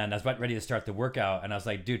 and I was about ready to start the workout, and I was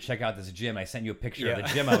like, dude, check out this gym. I sent you a picture of the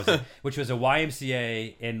gym I was in, which was a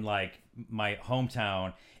YMCA in like my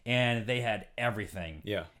hometown, and they had everything,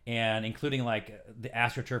 and including like the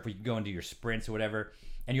AstroTurf where you can go and do your sprints or whatever.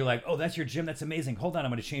 And you're like, oh, that's your gym? That's amazing. Hold on,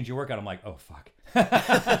 I'm going to change your workout. I'm like, oh, fuck.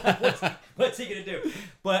 What's he going to do?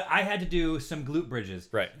 But I had to do some glute bridges.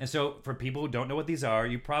 Right. And so for people who don't know what these are,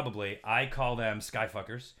 I call them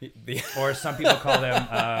skyfuckers. Or some people call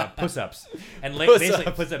them puss-ups. And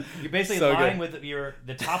basically, puss-up. You're basically lying with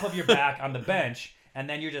the top of your back on the bench, and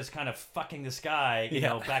then you're just kind of fucking the sky, you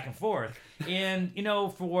know, back and forth. And, you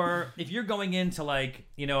know, if you're going into like,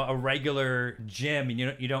 you know, a regular gym and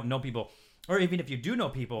you don't know people, or even if you do know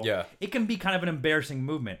people, it can be kind of an embarrassing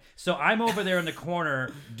movement. So I'm over there in the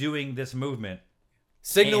corner doing this movement.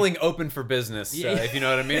 Signaling open for business, if you know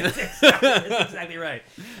what I mean. That's exactly right.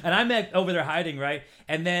 And I'm over there hiding, right?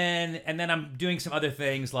 And then I'm doing some other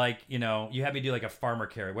things like, you know, you have me do like a farmer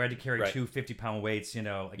carry where I had to carry two 50-pound weights, you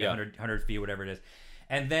know, like 100 feet, whatever it is.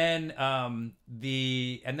 And then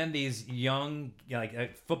these young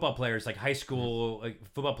football players, like high school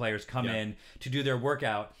football players, come in to do their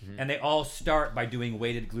workout, and they all start by doing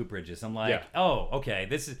weighted glute bridges. I'm like, oh, okay,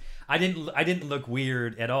 this is. I didn't look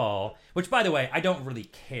weird at all. Which, by the way, I don't really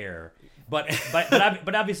care, but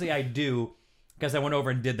obviously I do because I went over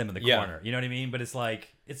and did them in the corner. You know what I mean? But it's like,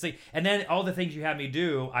 and then all the things you have me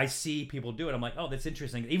do, I see people do it. I'm like, oh, that's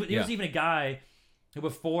interesting. There was even a guy.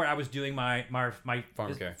 Before I was doing my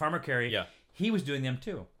farmer carry, he was doing them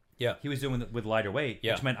too. Yeah, he was doing it with lighter weight,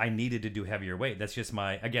 which meant I needed to do heavier weight. That's just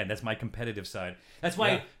that's my competitive side. That's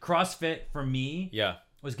why CrossFit for me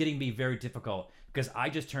was getting to be very difficult because I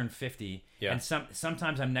just turned 50, and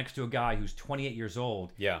sometimes I'm next to a guy who's 28 years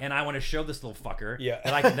old, and I want to show this little fucker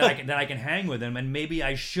that I can hang with him, and maybe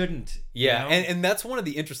I shouldn't. Yeah, you know? and that's one of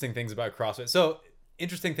the interesting things about CrossFit. So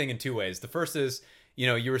interesting thing in two ways. The first is, you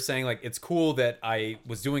know, you were saying like it's cool that I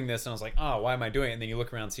was doing this, and I was like, oh, why am I doing it? And then you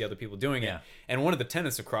look around and see other people doing it. And one of the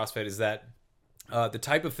tenets of CrossFit is that the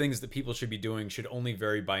type of things that people should be doing should only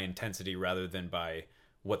vary by intensity rather than by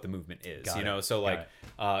what the movement is. So like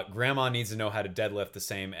grandma needs to know how to deadlift the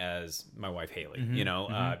same as my wife Haley. You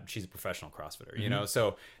know, she's a professional CrossFitter. You know,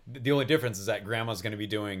 so the only difference is that grandma's going to be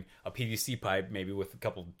doing a PVC pipe maybe with a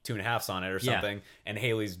couple 2.5s on it or something, and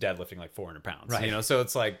Haley's deadlifting like 400 pounds. You know, so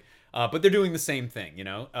it's like. But they're doing the same thing, you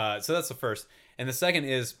know? So that's the first. And the second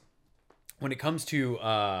is when it comes to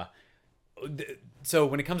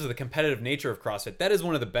the competitive nature of CrossFit, that is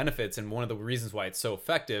one of the benefits and one of the reasons why it's so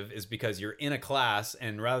effective is because you're in a class,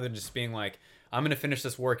 and rather than just being like, I'm going to finish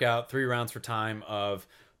this workout 3 rounds for time of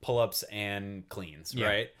pull-ups and cleans,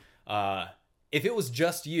 right? If it was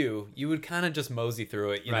just you would kind of just mosey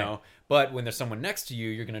through it, you know. But when there's someone next to you,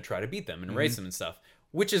 you're going to try to beat them and race them and stuff,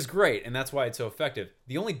 which is great, and that's why it's so effective.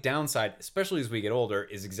 The only downside, especially as we get older,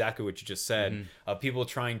 is exactly what you just said, of people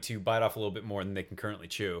trying to bite off a little bit more than they can currently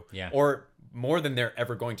chew, or more than they're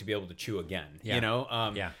ever going to be able to chew again. You know,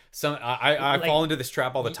 I fall into this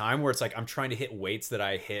trap all the time where it's like I'm trying to hit weights that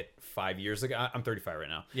I hit 5 years ago. I'm 35 right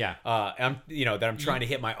now. I'm trying to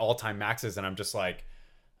hit my all-time maxes, and I'm just like,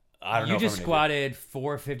 I don't know. You just squatted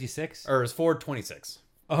 456, or it was 426.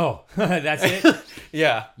 Oh, that's it.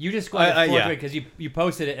 Yeah, you just squatted 426 because you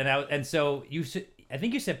posted it, and so I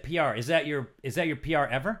think you said PR. Is that your PR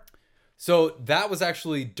ever? So that was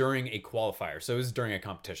actually during a qualifier. So it was during a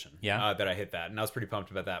competition. That I hit that, and I was pretty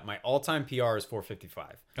pumped about that. My all-time PR is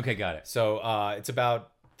 455. Okay, got it. So it's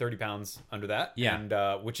about 30 pounds under that.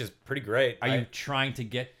 And which is pretty great. Are you trying to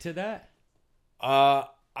get to that?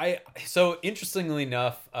 So interestingly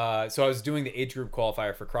enough, so I was doing the age group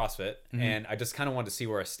qualifier for CrossFit, and I just kind of wanted to see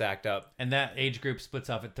where I stacked up. And that age group splits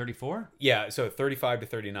off at 34? Yeah, so 35 to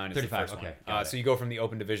 39 is 35, the first okay, one. So you go from the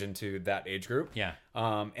open division to that age group. Yeah.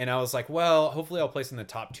 And I was like, well, hopefully I'll place in the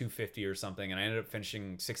top 250 or something, and I ended up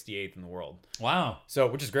finishing 68th in the world. Wow. So,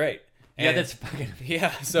 which is great. And yeah, that's fucking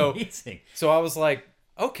amazing. So I was like,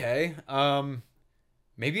 okay,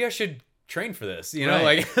 maybe I should train for this, you know,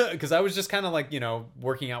 like, because I was just kind of like, you know,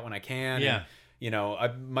 working out when I can. Yeah. And, you know,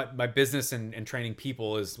 my business and training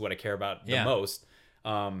people is what I care about the most.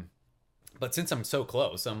 But since I'm so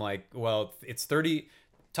close, I'm like, well, it's 30,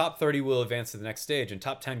 top 30 will advance to the next stage, and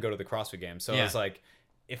top 10 go to the CrossFit Games. So I was like,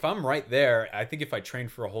 if I'm right there, I think if I train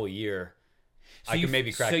for a whole year, I can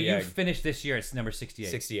maybe crack the egg. So you finished this year, it's number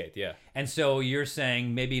 68. 68th, yeah. And so you're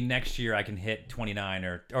saying maybe next year I can hit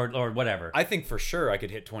 29 or whatever. I think for sure I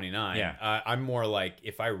could hit 29. Yeah. I'm more like,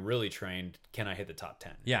 if I really trained, can I hit the top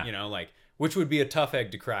 10? Yeah. You know, like, which would be a tough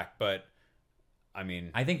egg to crack, but I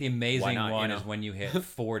mean, I think the amazing not, one you know? is when you hit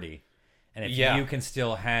 40. And if you can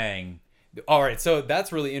still hang. All right, so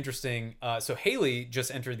that's really interesting. So Haley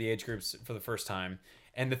just entered the age groups for the first time.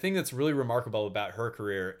 And the thing that's really remarkable about her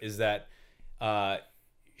career is that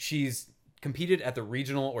she's competed at the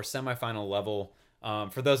regional or semifinal level.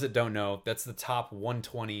 For those that don't know, that's the top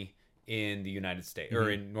 120 in the United States or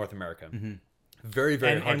in North America. Very,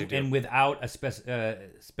 very hard to do. And without a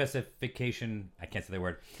specification, I can't say the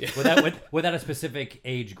word. Without a specific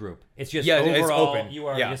age group, it's just overall. It's open. You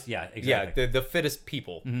are exactly. Yeah, the fittest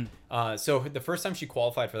people. So the first time she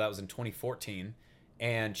qualified for that was in 2014,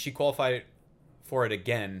 and she qualified for it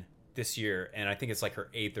again this year, and I think it's like her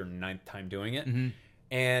 8th or 9th time doing it.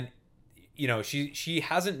 And you know, she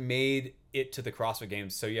hasn't made it to the CrossFit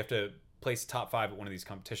Games, so you have to place top 5 at one of these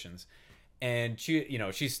competitions. And she, you know,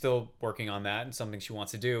 she's still working on that and something she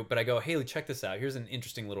wants to do. But I go, Haley, check this out. Here's an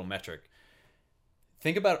interesting little metric.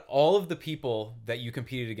 Think about all of the people that you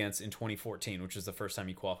competed against in 2014, which is the first time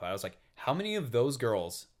you qualified. I was like, how many of those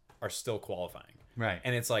girls are still qualifying? Right.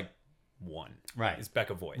 And it's like 1. Right. It's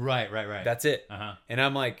Becca Voigt. Right. That's it. And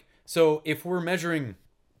I'm like, so if we're measuring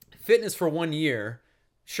fitness for 1 year,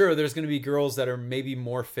 sure, there's going to be girls that are maybe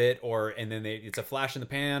more fit, and then it's a flash in the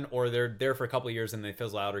pan, or they're there for a couple of years and they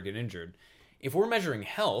fizzle out or get injured. If we're measuring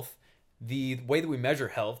health, the way that we measure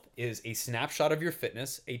health is a snapshot of your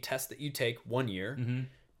fitness, a test that you take 1 year,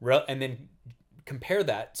 and then compare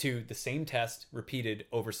that to the same test repeated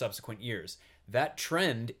over subsequent years. That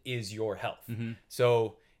trend is your health.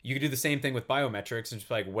 So you can do the same thing with biometrics and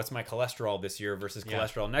just like, what's my cholesterol this year versus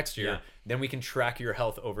cholesterol next year? Then we can track your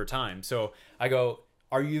health over time. So I go,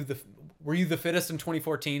 were you the fittest in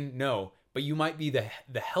 2014? No, but you might be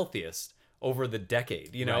the healthiest over the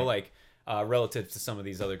decade, you know, like relative to some of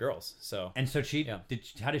these other girls. So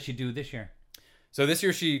how did she do this year? So this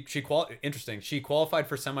year she qualified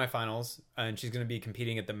for semifinals, and she's going to be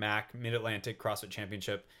competing at the MAC Mid-Atlantic CrossFit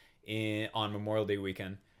Championship on Memorial Day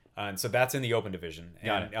weekend. And so that's in the open division,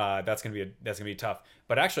 and that's gonna be tough.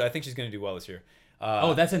 But actually, I think she's going to do well this year.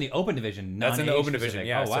 That's in the open division. That's in the open division.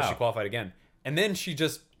 Yeah. Oh, wow. So she qualified again. And then she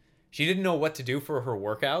didn't know what to do for her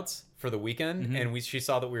workouts for the weekend, and she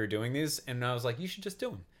saw that we were doing these, and I was like, you should just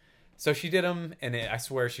do them. So she did them, and I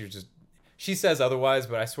swear she says otherwise,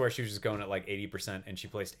 but I swear she was just going at like 80%, and she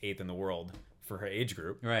placed 8th in the world for her age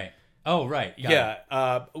group. Right. Oh, right.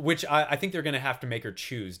 Which I think they're going to have to make her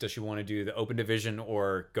choose. Does she want to do the open division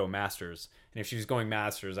or go masters? And if she's going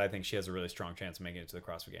masters, I think she has a really strong chance of making it to the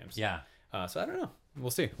CrossFit Games. Yeah. So I don't know. We'll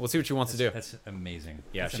see what she wants to do. That's amazing.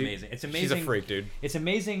 Yeah, it's amazing. It's amazing. She's a freak, dude. It's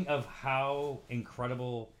amazing of how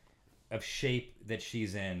incredible of shape that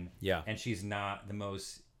she's in. Yeah. And she's not the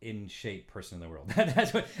most in shape person in the world.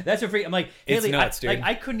 that's what freak. I'm like, It's Haley, nuts, dude. Like,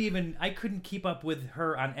 I couldn't keep up with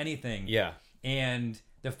her on anything. Yeah. And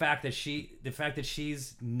the fact that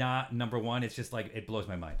she's not number one, it's just like, it blows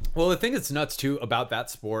my mind. Well, the thing that's nuts too about that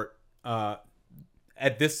sport,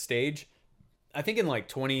 at this stage, I think in like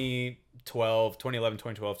 2011, 2012,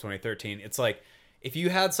 2013, it's like if you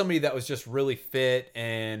had somebody that was just really fit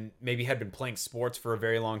and maybe had been playing sports for a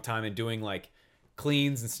very long time and doing like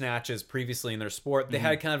cleans and snatches previously in their sport, they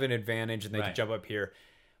had kind of an advantage and they could jump up here.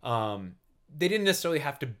 They didn't necessarily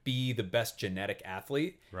have to be the best genetic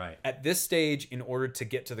athlete. Right. At this stage, in order to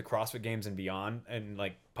get to the CrossFit Games and beyond and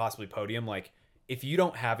like possibly podium, like if you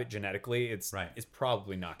don't have it genetically, it's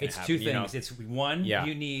probably not going to happen. It's two things. It's one, Yeah.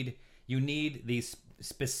 you need these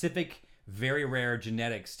specific, very rare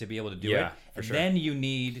genetics to be able to do Yeah, it. for And sure. then you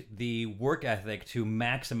need the work ethic to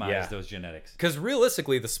maximize those genetics. Because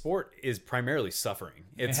realistically, the sport is primarily suffering.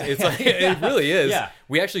 It's like it really is. Yeah.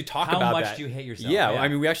 We actually talk How about much that. do you hate yourself? Yeah, Yeah. I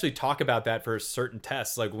mean, we actually talk about that for certain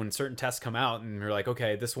tests. Like when certain tests come out, and we're like,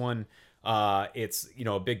 okay, this one, it's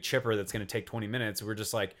a big chipper that's going to take 20 minutes. We're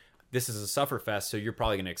just like, this is a suffer fest, so you're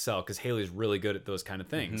probably going to excel because Haley's really good at those kind of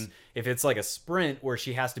things. If it's like a sprint where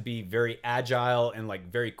she has to be very agile and like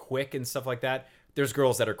very quick and stuff like that, there's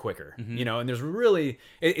girls that are quicker, and there's really,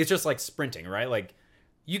 it's just like sprinting, right? Like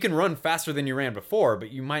you can run faster than you ran before, but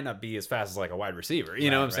you might not be as fast as like a wide receiver, you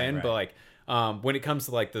know what I'm saying? right. But like when it comes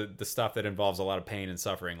to like the stuff that involves a lot of pain and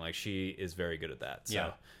suffering, like she is very good at that.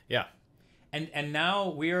 So, yeah. And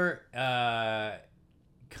now we're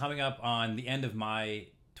coming up on the end of my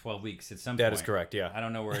 12 weeks at some point. That is correct, yeah. I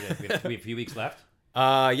don't know where it is. We have a few weeks left.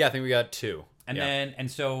 I think we got 2. And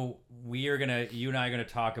so you and I are gonna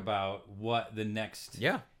talk about what the next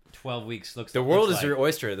 12 weeks looks. The world looks is like. your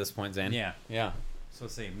oyster at this point, Zane. Yeah. So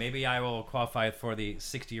let's see. Maybe I will qualify for the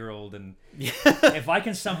 60-year-old, and if I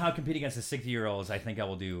can somehow compete against the 60-year-olds, I think I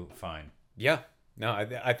will do fine. Yeah. No,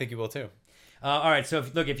 I think you will too. All right. So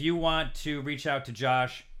if you want to reach out to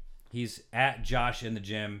Josh, he's at Josh in the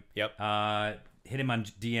gym. Yep. Hit him on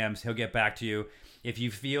DMs. He'll get back to you. If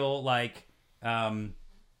you feel like nothing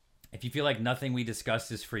we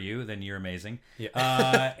discussed is for you, then you're amazing.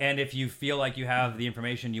 Yeah. And if you feel like you have the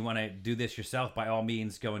information, you want to do this yourself, by all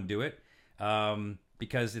means, go and do it.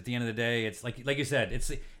 Because at the end of the day, it's like you said,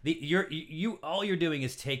 it's all you're doing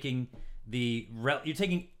is taking you're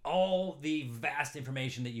taking all the vast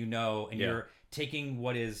information that you know, and you're taking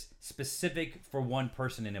what is specific for one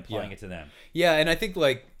person and applying it to them. Yeah, and I think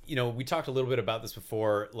like, we talked a little bit about this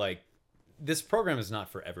before, like this program is not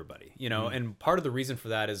for everybody, and part of the reason for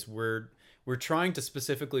that is we're trying to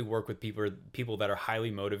specifically work with people that are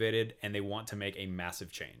highly motivated and they want to make a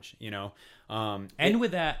massive change, And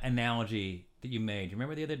with that analogy that you made, you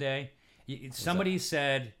remember the other day, somebody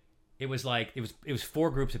said it was like it was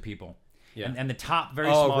 4 groups of people, and the top very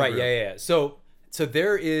small right, group. yeah. So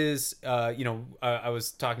there is, I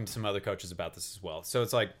was talking to some other coaches about this as well. So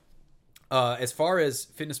it's like, as far as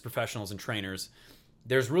fitness professionals and trainers,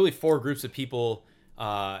 there's really 4 groups of people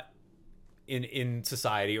in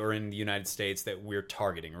society or in the United States that we're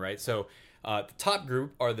targeting, right? So the top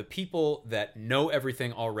group are the people that know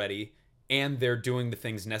everything already and they're doing the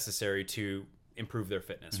things necessary to improve their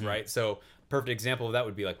fitness, right? So perfect example of that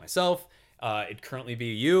would be like myself. It'd currently be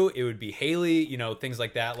you. It would be Haley, things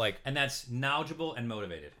like that. And that's knowledgeable and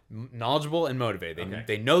motivated. Knowledgeable and motivated.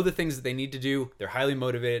 They know the things that they need to do. They're highly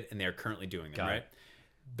motivated and they're currently doing them, Got right? it.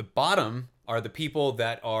 The bottom are the people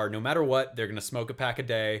that are, no matter what, they're going to smoke a pack a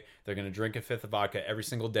day. They're going to drink a fifth of vodka every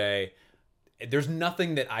single day. There's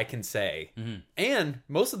nothing that I can say. And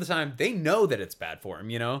most of the time, they know that it's bad for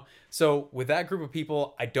them, So with that group of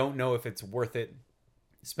people, I don't know if it's worth it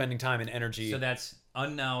spending time and energy. So that's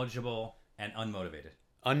unknowledgeable and unmotivated.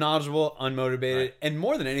 Unknowledgeable, unmotivated, Right. and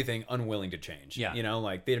more than anything, unwilling to change. Yeah.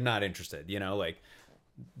 Like they're not interested, like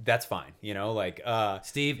that's fine,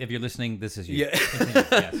 Steve, if you're listening, this is you. Yeah.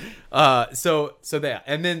 Continue. Yes. So that,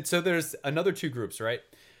 and then, so there's another 2 groups, right?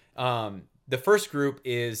 The first group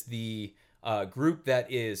is the group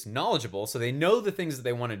that is knowledgeable. So they know the things that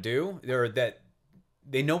they want to do, or that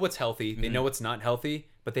they know what's healthy, they know what's not healthy,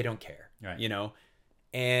 but they don't care, Right.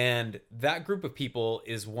 And that group of people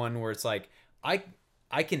is one where it's like,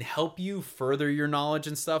 I can help you further your knowledge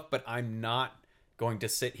and stuff, but I'm not going to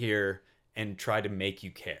sit here and try to make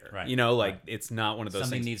you care. Right. Like it's not one of those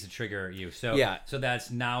Something things. needs to trigger you. So Yeah. So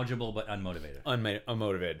that's knowledgeable but unmotivated.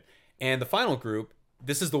 Unmotivated. And the final group,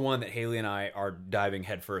 this is the one that Haley and I are diving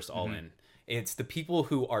headfirst all in. It's the people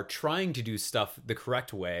who are trying to do stuff the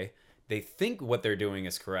correct way. They think what they're doing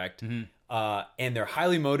is correct, and they're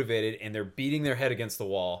highly motivated, and they're beating their head against the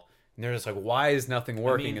wall. And they're just like, why is nothing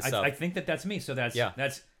working and stuff? I think that's me. So that's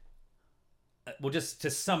well, just to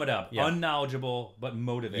sum it up, unknowledgeable but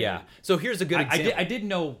motivated. Yeah. So here's a good example. I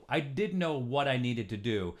did know what I needed to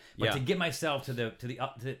do, but to get myself to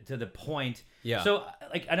the point. Yeah. So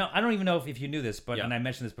like I don't even know if you knew this, but and I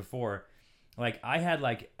mentioned this before, like I had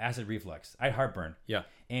like acid reflux, I had heartburn. Yeah.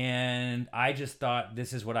 And I just thought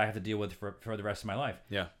this is what I have to deal with for the rest of my life.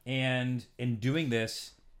 Yeah. And in doing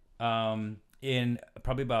this, in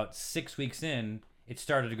probably about 6 weeks in, it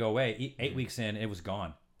started to go away. 8 weeks in, it was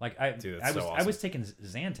gone. Like I was taking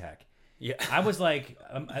Zantac. Yeah, I was like,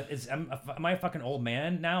 am I a fucking old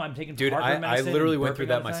man now? I'm taking heartburn medicine. I literally went through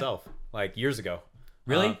that myself, like years ago.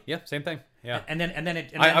 Really? Yeah, same thing. Yeah. And then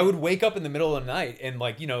I would wake up in the middle of the night and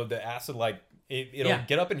like the acid like it'll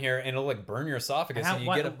get up in here and it'll like burn your esophagus. How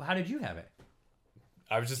did you have it?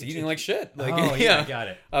 I was just eating like shit. Like, I got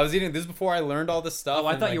it. I was eating this before I learned all this stuff. Oh,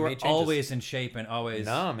 I thought you were always in shape and always.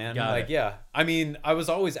 No, man. Like, I mean, I was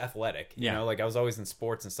always athletic. You know, like I was always in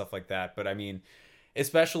sports and stuff like that. But I mean,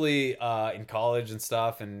 especially in college and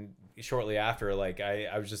stuff, and shortly after, like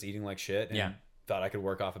I was just eating like shit and thought I could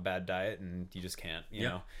work off a bad diet, and you just can't. You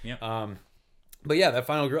know. Yeah. But yeah,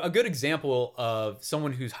 a good example of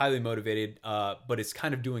someone who's highly motivated, but is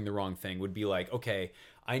kind of doing the wrong thing would be like, okay,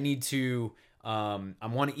 I need to. I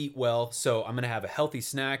want to eat well, so I'm going to have a healthy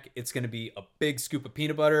snack. It's going to be a big scoop of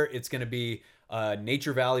peanut butter. It's going to be a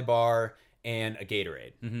Nature Valley bar and a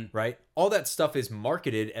Gatorade, right? All that stuff is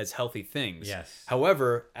marketed as healthy things. Yes.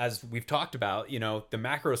 However, as we've talked about, the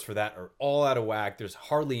macros for that are all out of whack. There's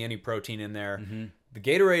hardly any protein in there. The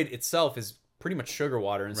Gatorade itself is pretty much sugar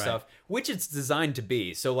water and stuff, which it's designed to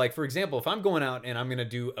be. So like, for example, if I'm going out and I'm going to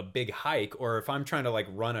do a big hike, or if I'm trying to like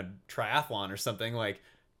run a triathlon or something, like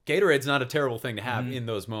Gatorade's not a terrible thing to have in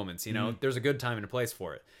those moments, there's a good time and a place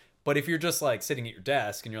for it. But if you're just like sitting at your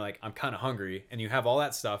desk and you're like, I'm kind of hungry, and you have all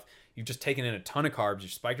that stuff, you've just taken in a ton of carbs, you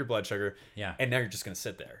spiked your blood sugar, and now you're just going to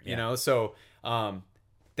sit there, you know? So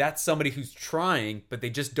that's somebody who's trying, but they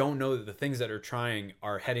just don't know that the things that are trying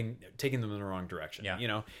are taking them in the wrong direction,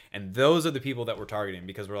 And those are the people that we're targeting,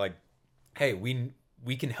 because we're like, hey,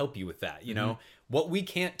 we can help you with that, you know? What we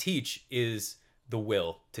can't teach is the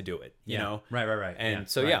will to do it, you know? Right. And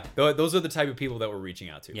those are the type of people that we're reaching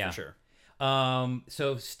out to, for sure.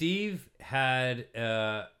 So Steve had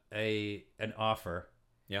an offer.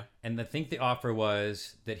 Yeah. And I think the offer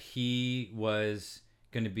was that he was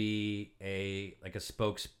going to be a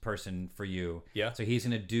spokesperson for you. Yeah. So he's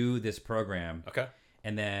going to do this program. Okay.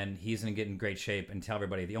 And then he's going to get in great shape and tell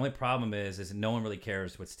everybody. The only problem is no one really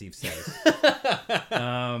cares what Steve says.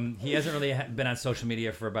 He hasn't really been on social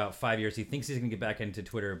media for about 5 years. He thinks he's going to get back into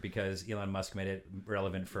Twitter because Elon Musk made it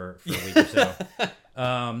relevant for a week or so.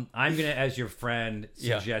 I'm going to, as your friend,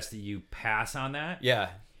 suggest that you pass on that. Yeah.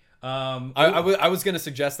 I was going to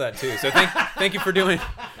suggest that too. So thank you for doing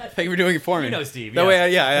it for me. You know, Steve. That way,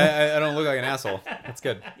 I don't look like an asshole. That's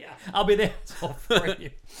good. Yeah, I'll be the asshole for you.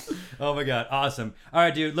 Oh my god, awesome! All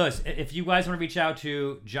right, dude. Listen, if you guys want to reach out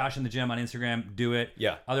to Josh in the Gym on Instagram, do it.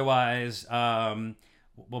 Yeah. Otherwise,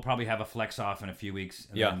 we'll probably have a flex off in a few weeks.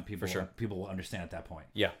 And then people, for sure. People will understand at that point.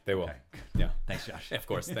 Yeah, they will. Okay. Yeah. Thanks, Josh. Of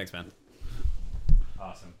course. Thanks, man.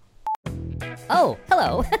 Awesome. Oh,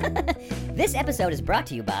 hello. This episode is brought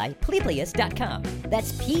to you by Pleplius.com.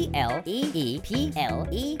 That's Pleepleus.com.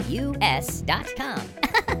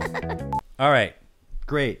 All right.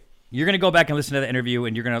 Great. You're going to go back and listen to the interview,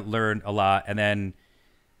 and you're going to learn a lot. And then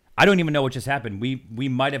I don't even know what just happened. We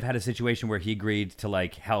might have had a situation where he agreed to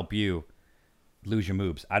like help you lose your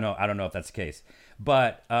moves. I don't know if that's the case.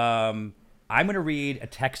 But I'm going to read a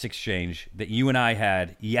text exchange that you and I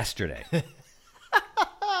had yesterday.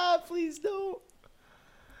 Please don't.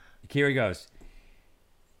 Here he goes.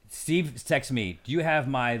 Steve texts me, do you have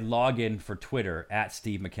my login for Twitter at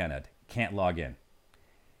Steve McKenna? Can't log in.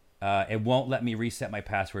 It won't let me reset my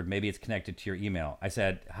password. Maybe it's connected to your email. I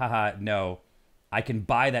said, haha, no. I can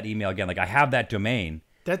buy that email again. Like, I have that domain.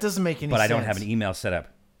 That doesn't make any sense. But I don't have an email set up.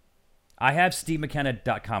 I have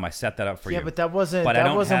stevemckenna.com. I set that up for you. Yeah, but that wasn't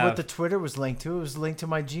what the Twitter was linked to. It was linked to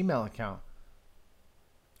my Gmail account.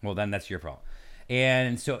 Well, then that's your problem.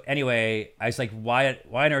 And so anyway, I was like, why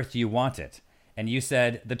on earth do you want it? And you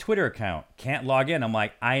said, the Twitter account, can't log in. I'm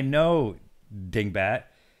like, I know, dingbat.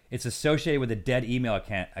 It's associated with a dead email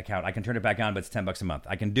account. I can turn it back on, but it's $10 a month.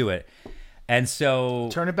 I can do it. And so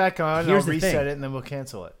turn it back on, I'll reset it, and then we'll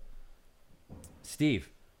cancel it. Steve,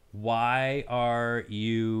 why are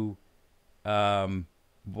you why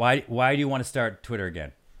do you want to start Twitter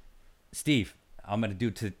again? Steve, I'm going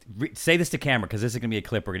to say this to camera because this is going to be a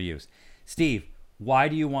clip we're going to use. Steve, why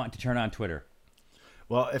do you want to turn on Twitter?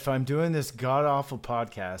 Well, if I'm doing this god awful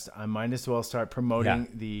podcast, I might as well start promoting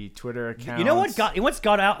the Twitter account. You know what? What's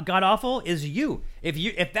god awful is you.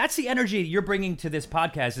 If that's the energy you're bringing to this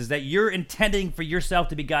podcast, is that you're intending for yourself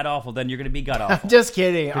to be god awful, then you're going to be god awful. Just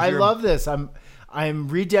kidding. I love this. I'm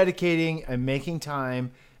rededicating and making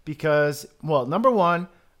time because, well, number one,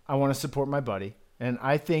 I want to support my buddy, and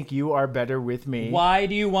I think you are better with me. Why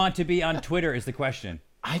do you want to be on Twitter? Is the question.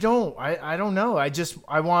 I don't know.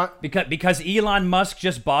 I want because Elon Musk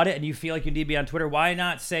just bought it, and you feel like you need to be on Twitter. Why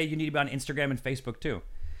not say you need to be on Instagram and Facebook too?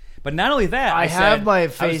 But not only that, I have my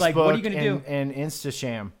Facebook I was like, what are you going to do? And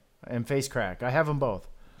Instasham and FaceCrack. I have them both.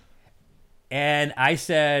 And I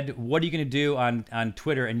said, what are you going to do on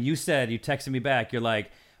Twitter? And you said, you texted me back. You're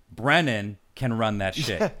like, Brennan can run that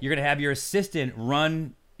shit. You're going to have your assistant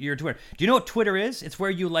run your Twitter. Do you know what Twitter is? It's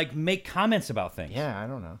where you like make comments about things. Yeah, I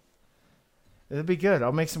don't know. It'll be good.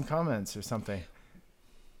 I'll make some comments or something.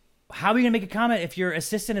 How are you going to make a comment if your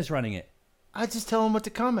assistant is running it? I just tell him what to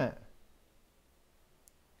comment.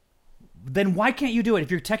 Then why can't you do it? If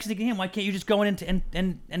you're texting him, why can't you just go in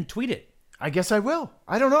and tweet it? I guess I will.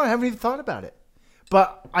 I don't know. I haven't even thought about it.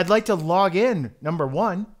 But I'd like to log in, number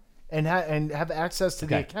one, and have access to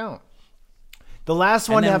the account. The last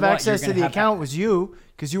one to have access to the account was you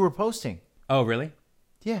because you were posting. Oh, really?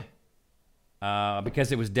 Yeah.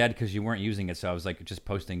 Because it was dead because you weren't using it, so I was like just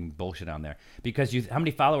posting bullshit on there. Because how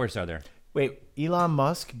many followers are there? Wait, Elon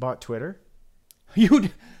Musk bought Twitter?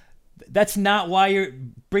 That's not why you're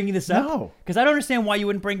bringing this up? No. Because I don't understand why you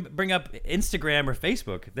wouldn't bring up Instagram or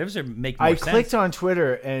Facebook. Those make more sense. I clicked on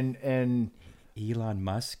Twitter and Elon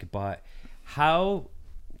Musk bought... How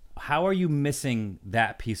are you missing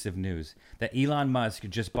that piece of news? That Elon Musk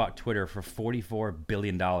just bought Twitter for $44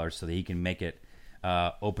 billion so that he can make it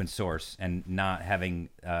open source and not having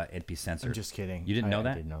it be censored. I'm just kidding. You didn't know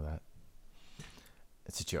that? I didn't know that.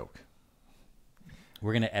 It's a joke.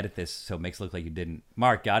 We're going to edit this so it makes it look like you didn't.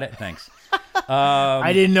 Mark, got it? Thanks.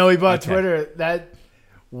 I didn't know he bought Twitter.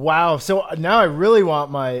 Wow. So now I really want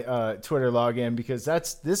my Twitter login because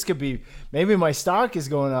this could be, maybe my stock is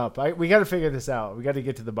going up. We got to figure this out. We got to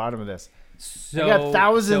get to the bottom of this. So, I got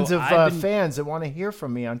thousands of fans that want to hear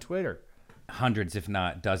from me on Twitter. Hundreds, if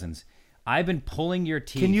not dozens. I've been pulling your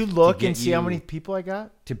teeth. Can you look and see how many people I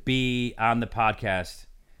got? To be on the podcast.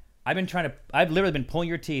 I've literally been pulling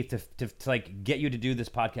your teeth to like get you to do this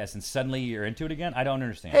podcast, and suddenly you're into it again. I don't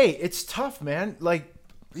understand. Hey, it's tough, man. Like,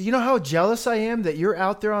 you know how jealous I am that you're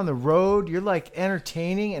out there on the road, you're like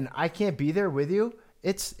entertaining, and I can't be there with you.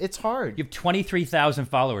 It's hard. You have 23,000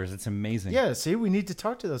 followers. It's amazing. Yeah, see, we need to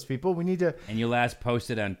talk to those people. We need to. And you last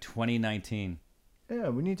posted on 2019. Yeah,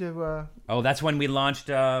 we need to. Oh, that's when we launched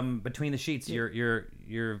Between the Sheets, your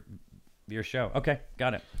show. Okay,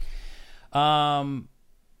 got it.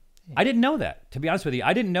 I didn't know that. To be honest with you,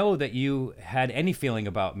 I didn't know that you had any feeling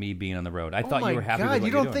about me being on the road. I thought you were happy with what you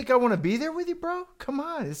you're don't doing. think I want to be there with you, bro? Come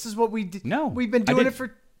on, this is what we did. No, we've been doing it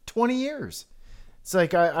for 20 years. It's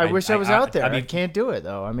like I wish I was out there. I can't do it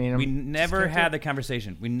though. I mean, we never had the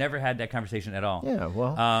conversation. We never had that conversation at all. Yeah,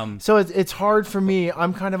 well, so it's hard for me.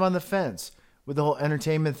 I'm kind of on the fence with the whole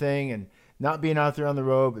entertainment thing and not being out there on the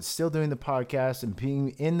road, but still doing the podcast and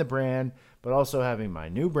being in the brand, but also having my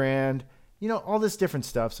new brand. You know, all this different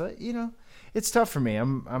stuff. So it's tough for me.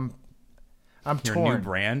 I'm your torn. New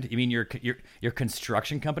brand? You mean your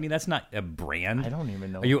construction company? That's not a brand. I don't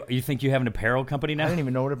even know. You think you have an apparel company now? I don't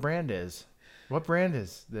even know what a brand is. What brand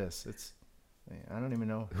is this? I don't even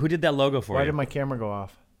know. Who did that logo for you? Why did my camera go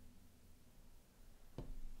off?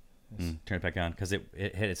 Turn it back on because it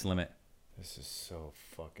hit its limit. This is so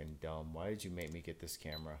fucking dumb. Why did you make me get this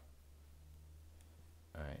camera?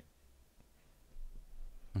 All right.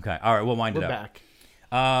 Okay. All right. We'll wind it up. We're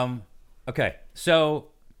back. Okay. So,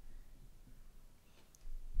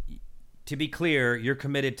 to be clear, you're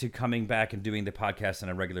committed to coming back and doing the podcast on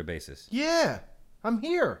a regular basis. Yeah. I'm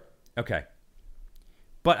here. Okay.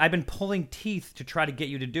 But I've been pulling teeth to try to get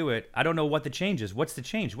you to do it. I don't know what the change is. What's the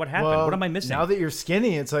change? What happened? Well, what am I missing? Now that you're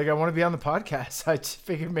skinny, it's like I want to be on the podcast. I just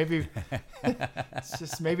figured maybe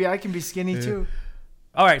maybe I can be skinny too.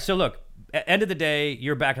 All right. So look, at the end of the day,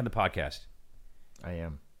 you're back on the podcast. I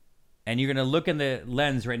am. And you're going to look in the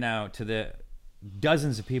lens right now to the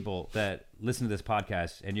dozens of people that listen to this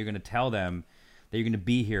podcast, and you're going to tell them that you're going to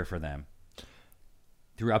be here for them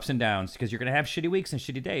through ups and downs, because you're going to have shitty weeks and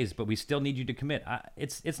shitty days, but we still need you to commit.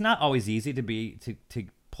 It's not always easy to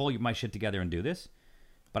pull my shit together and do this,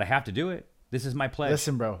 but I have to do it. This is my pledge.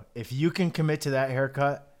 Listen, bro, if you can commit to that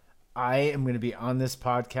haircut, I am going to be on this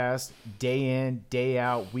podcast day in, day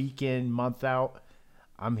out, week in, month out.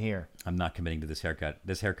 I'm here. I'm not committing to this haircut.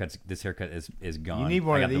 This haircut is gone. You need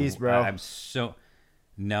one of these, bro. I'm so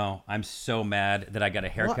No, I'm so mad that I got a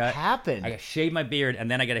haircut. What happened? I shaved my beard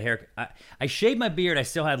and then I got a haircut. I shaved my beard. I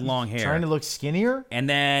still had long hair. Trying to look skinnier? And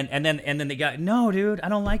then they got, no, dude, I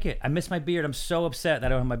don't like it. I miss my beard. I'm so upset that I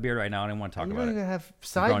don't have my beard right now. I don't want to talk You're about not it. gonna have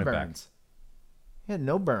growing it back. sideburns. You had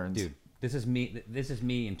no burns, Dude, this is me. This is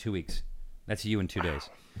me in 2 weeks. That's you in 2 days.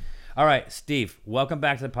 All right, Steve, welcome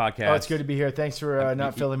back to the podcast. Oh, it's good to be here. Thanks for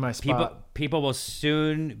not filling my spot. People will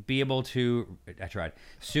soon be able to. I tried.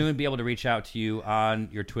 Soon be able to reach out to you on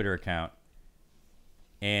your Twitter account,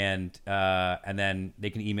 and then they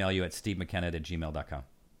can email you at stevemckenna@gmail.com.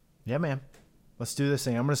 Yeah, man. Let's do this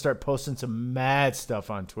thing. I'm gonna start posting some mad stuff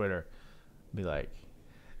on Twitter. Be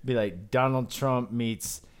like Donald Trump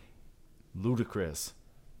meets Ludacris.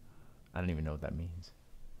 I don't even know what that means.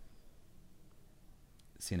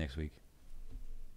 See you next week.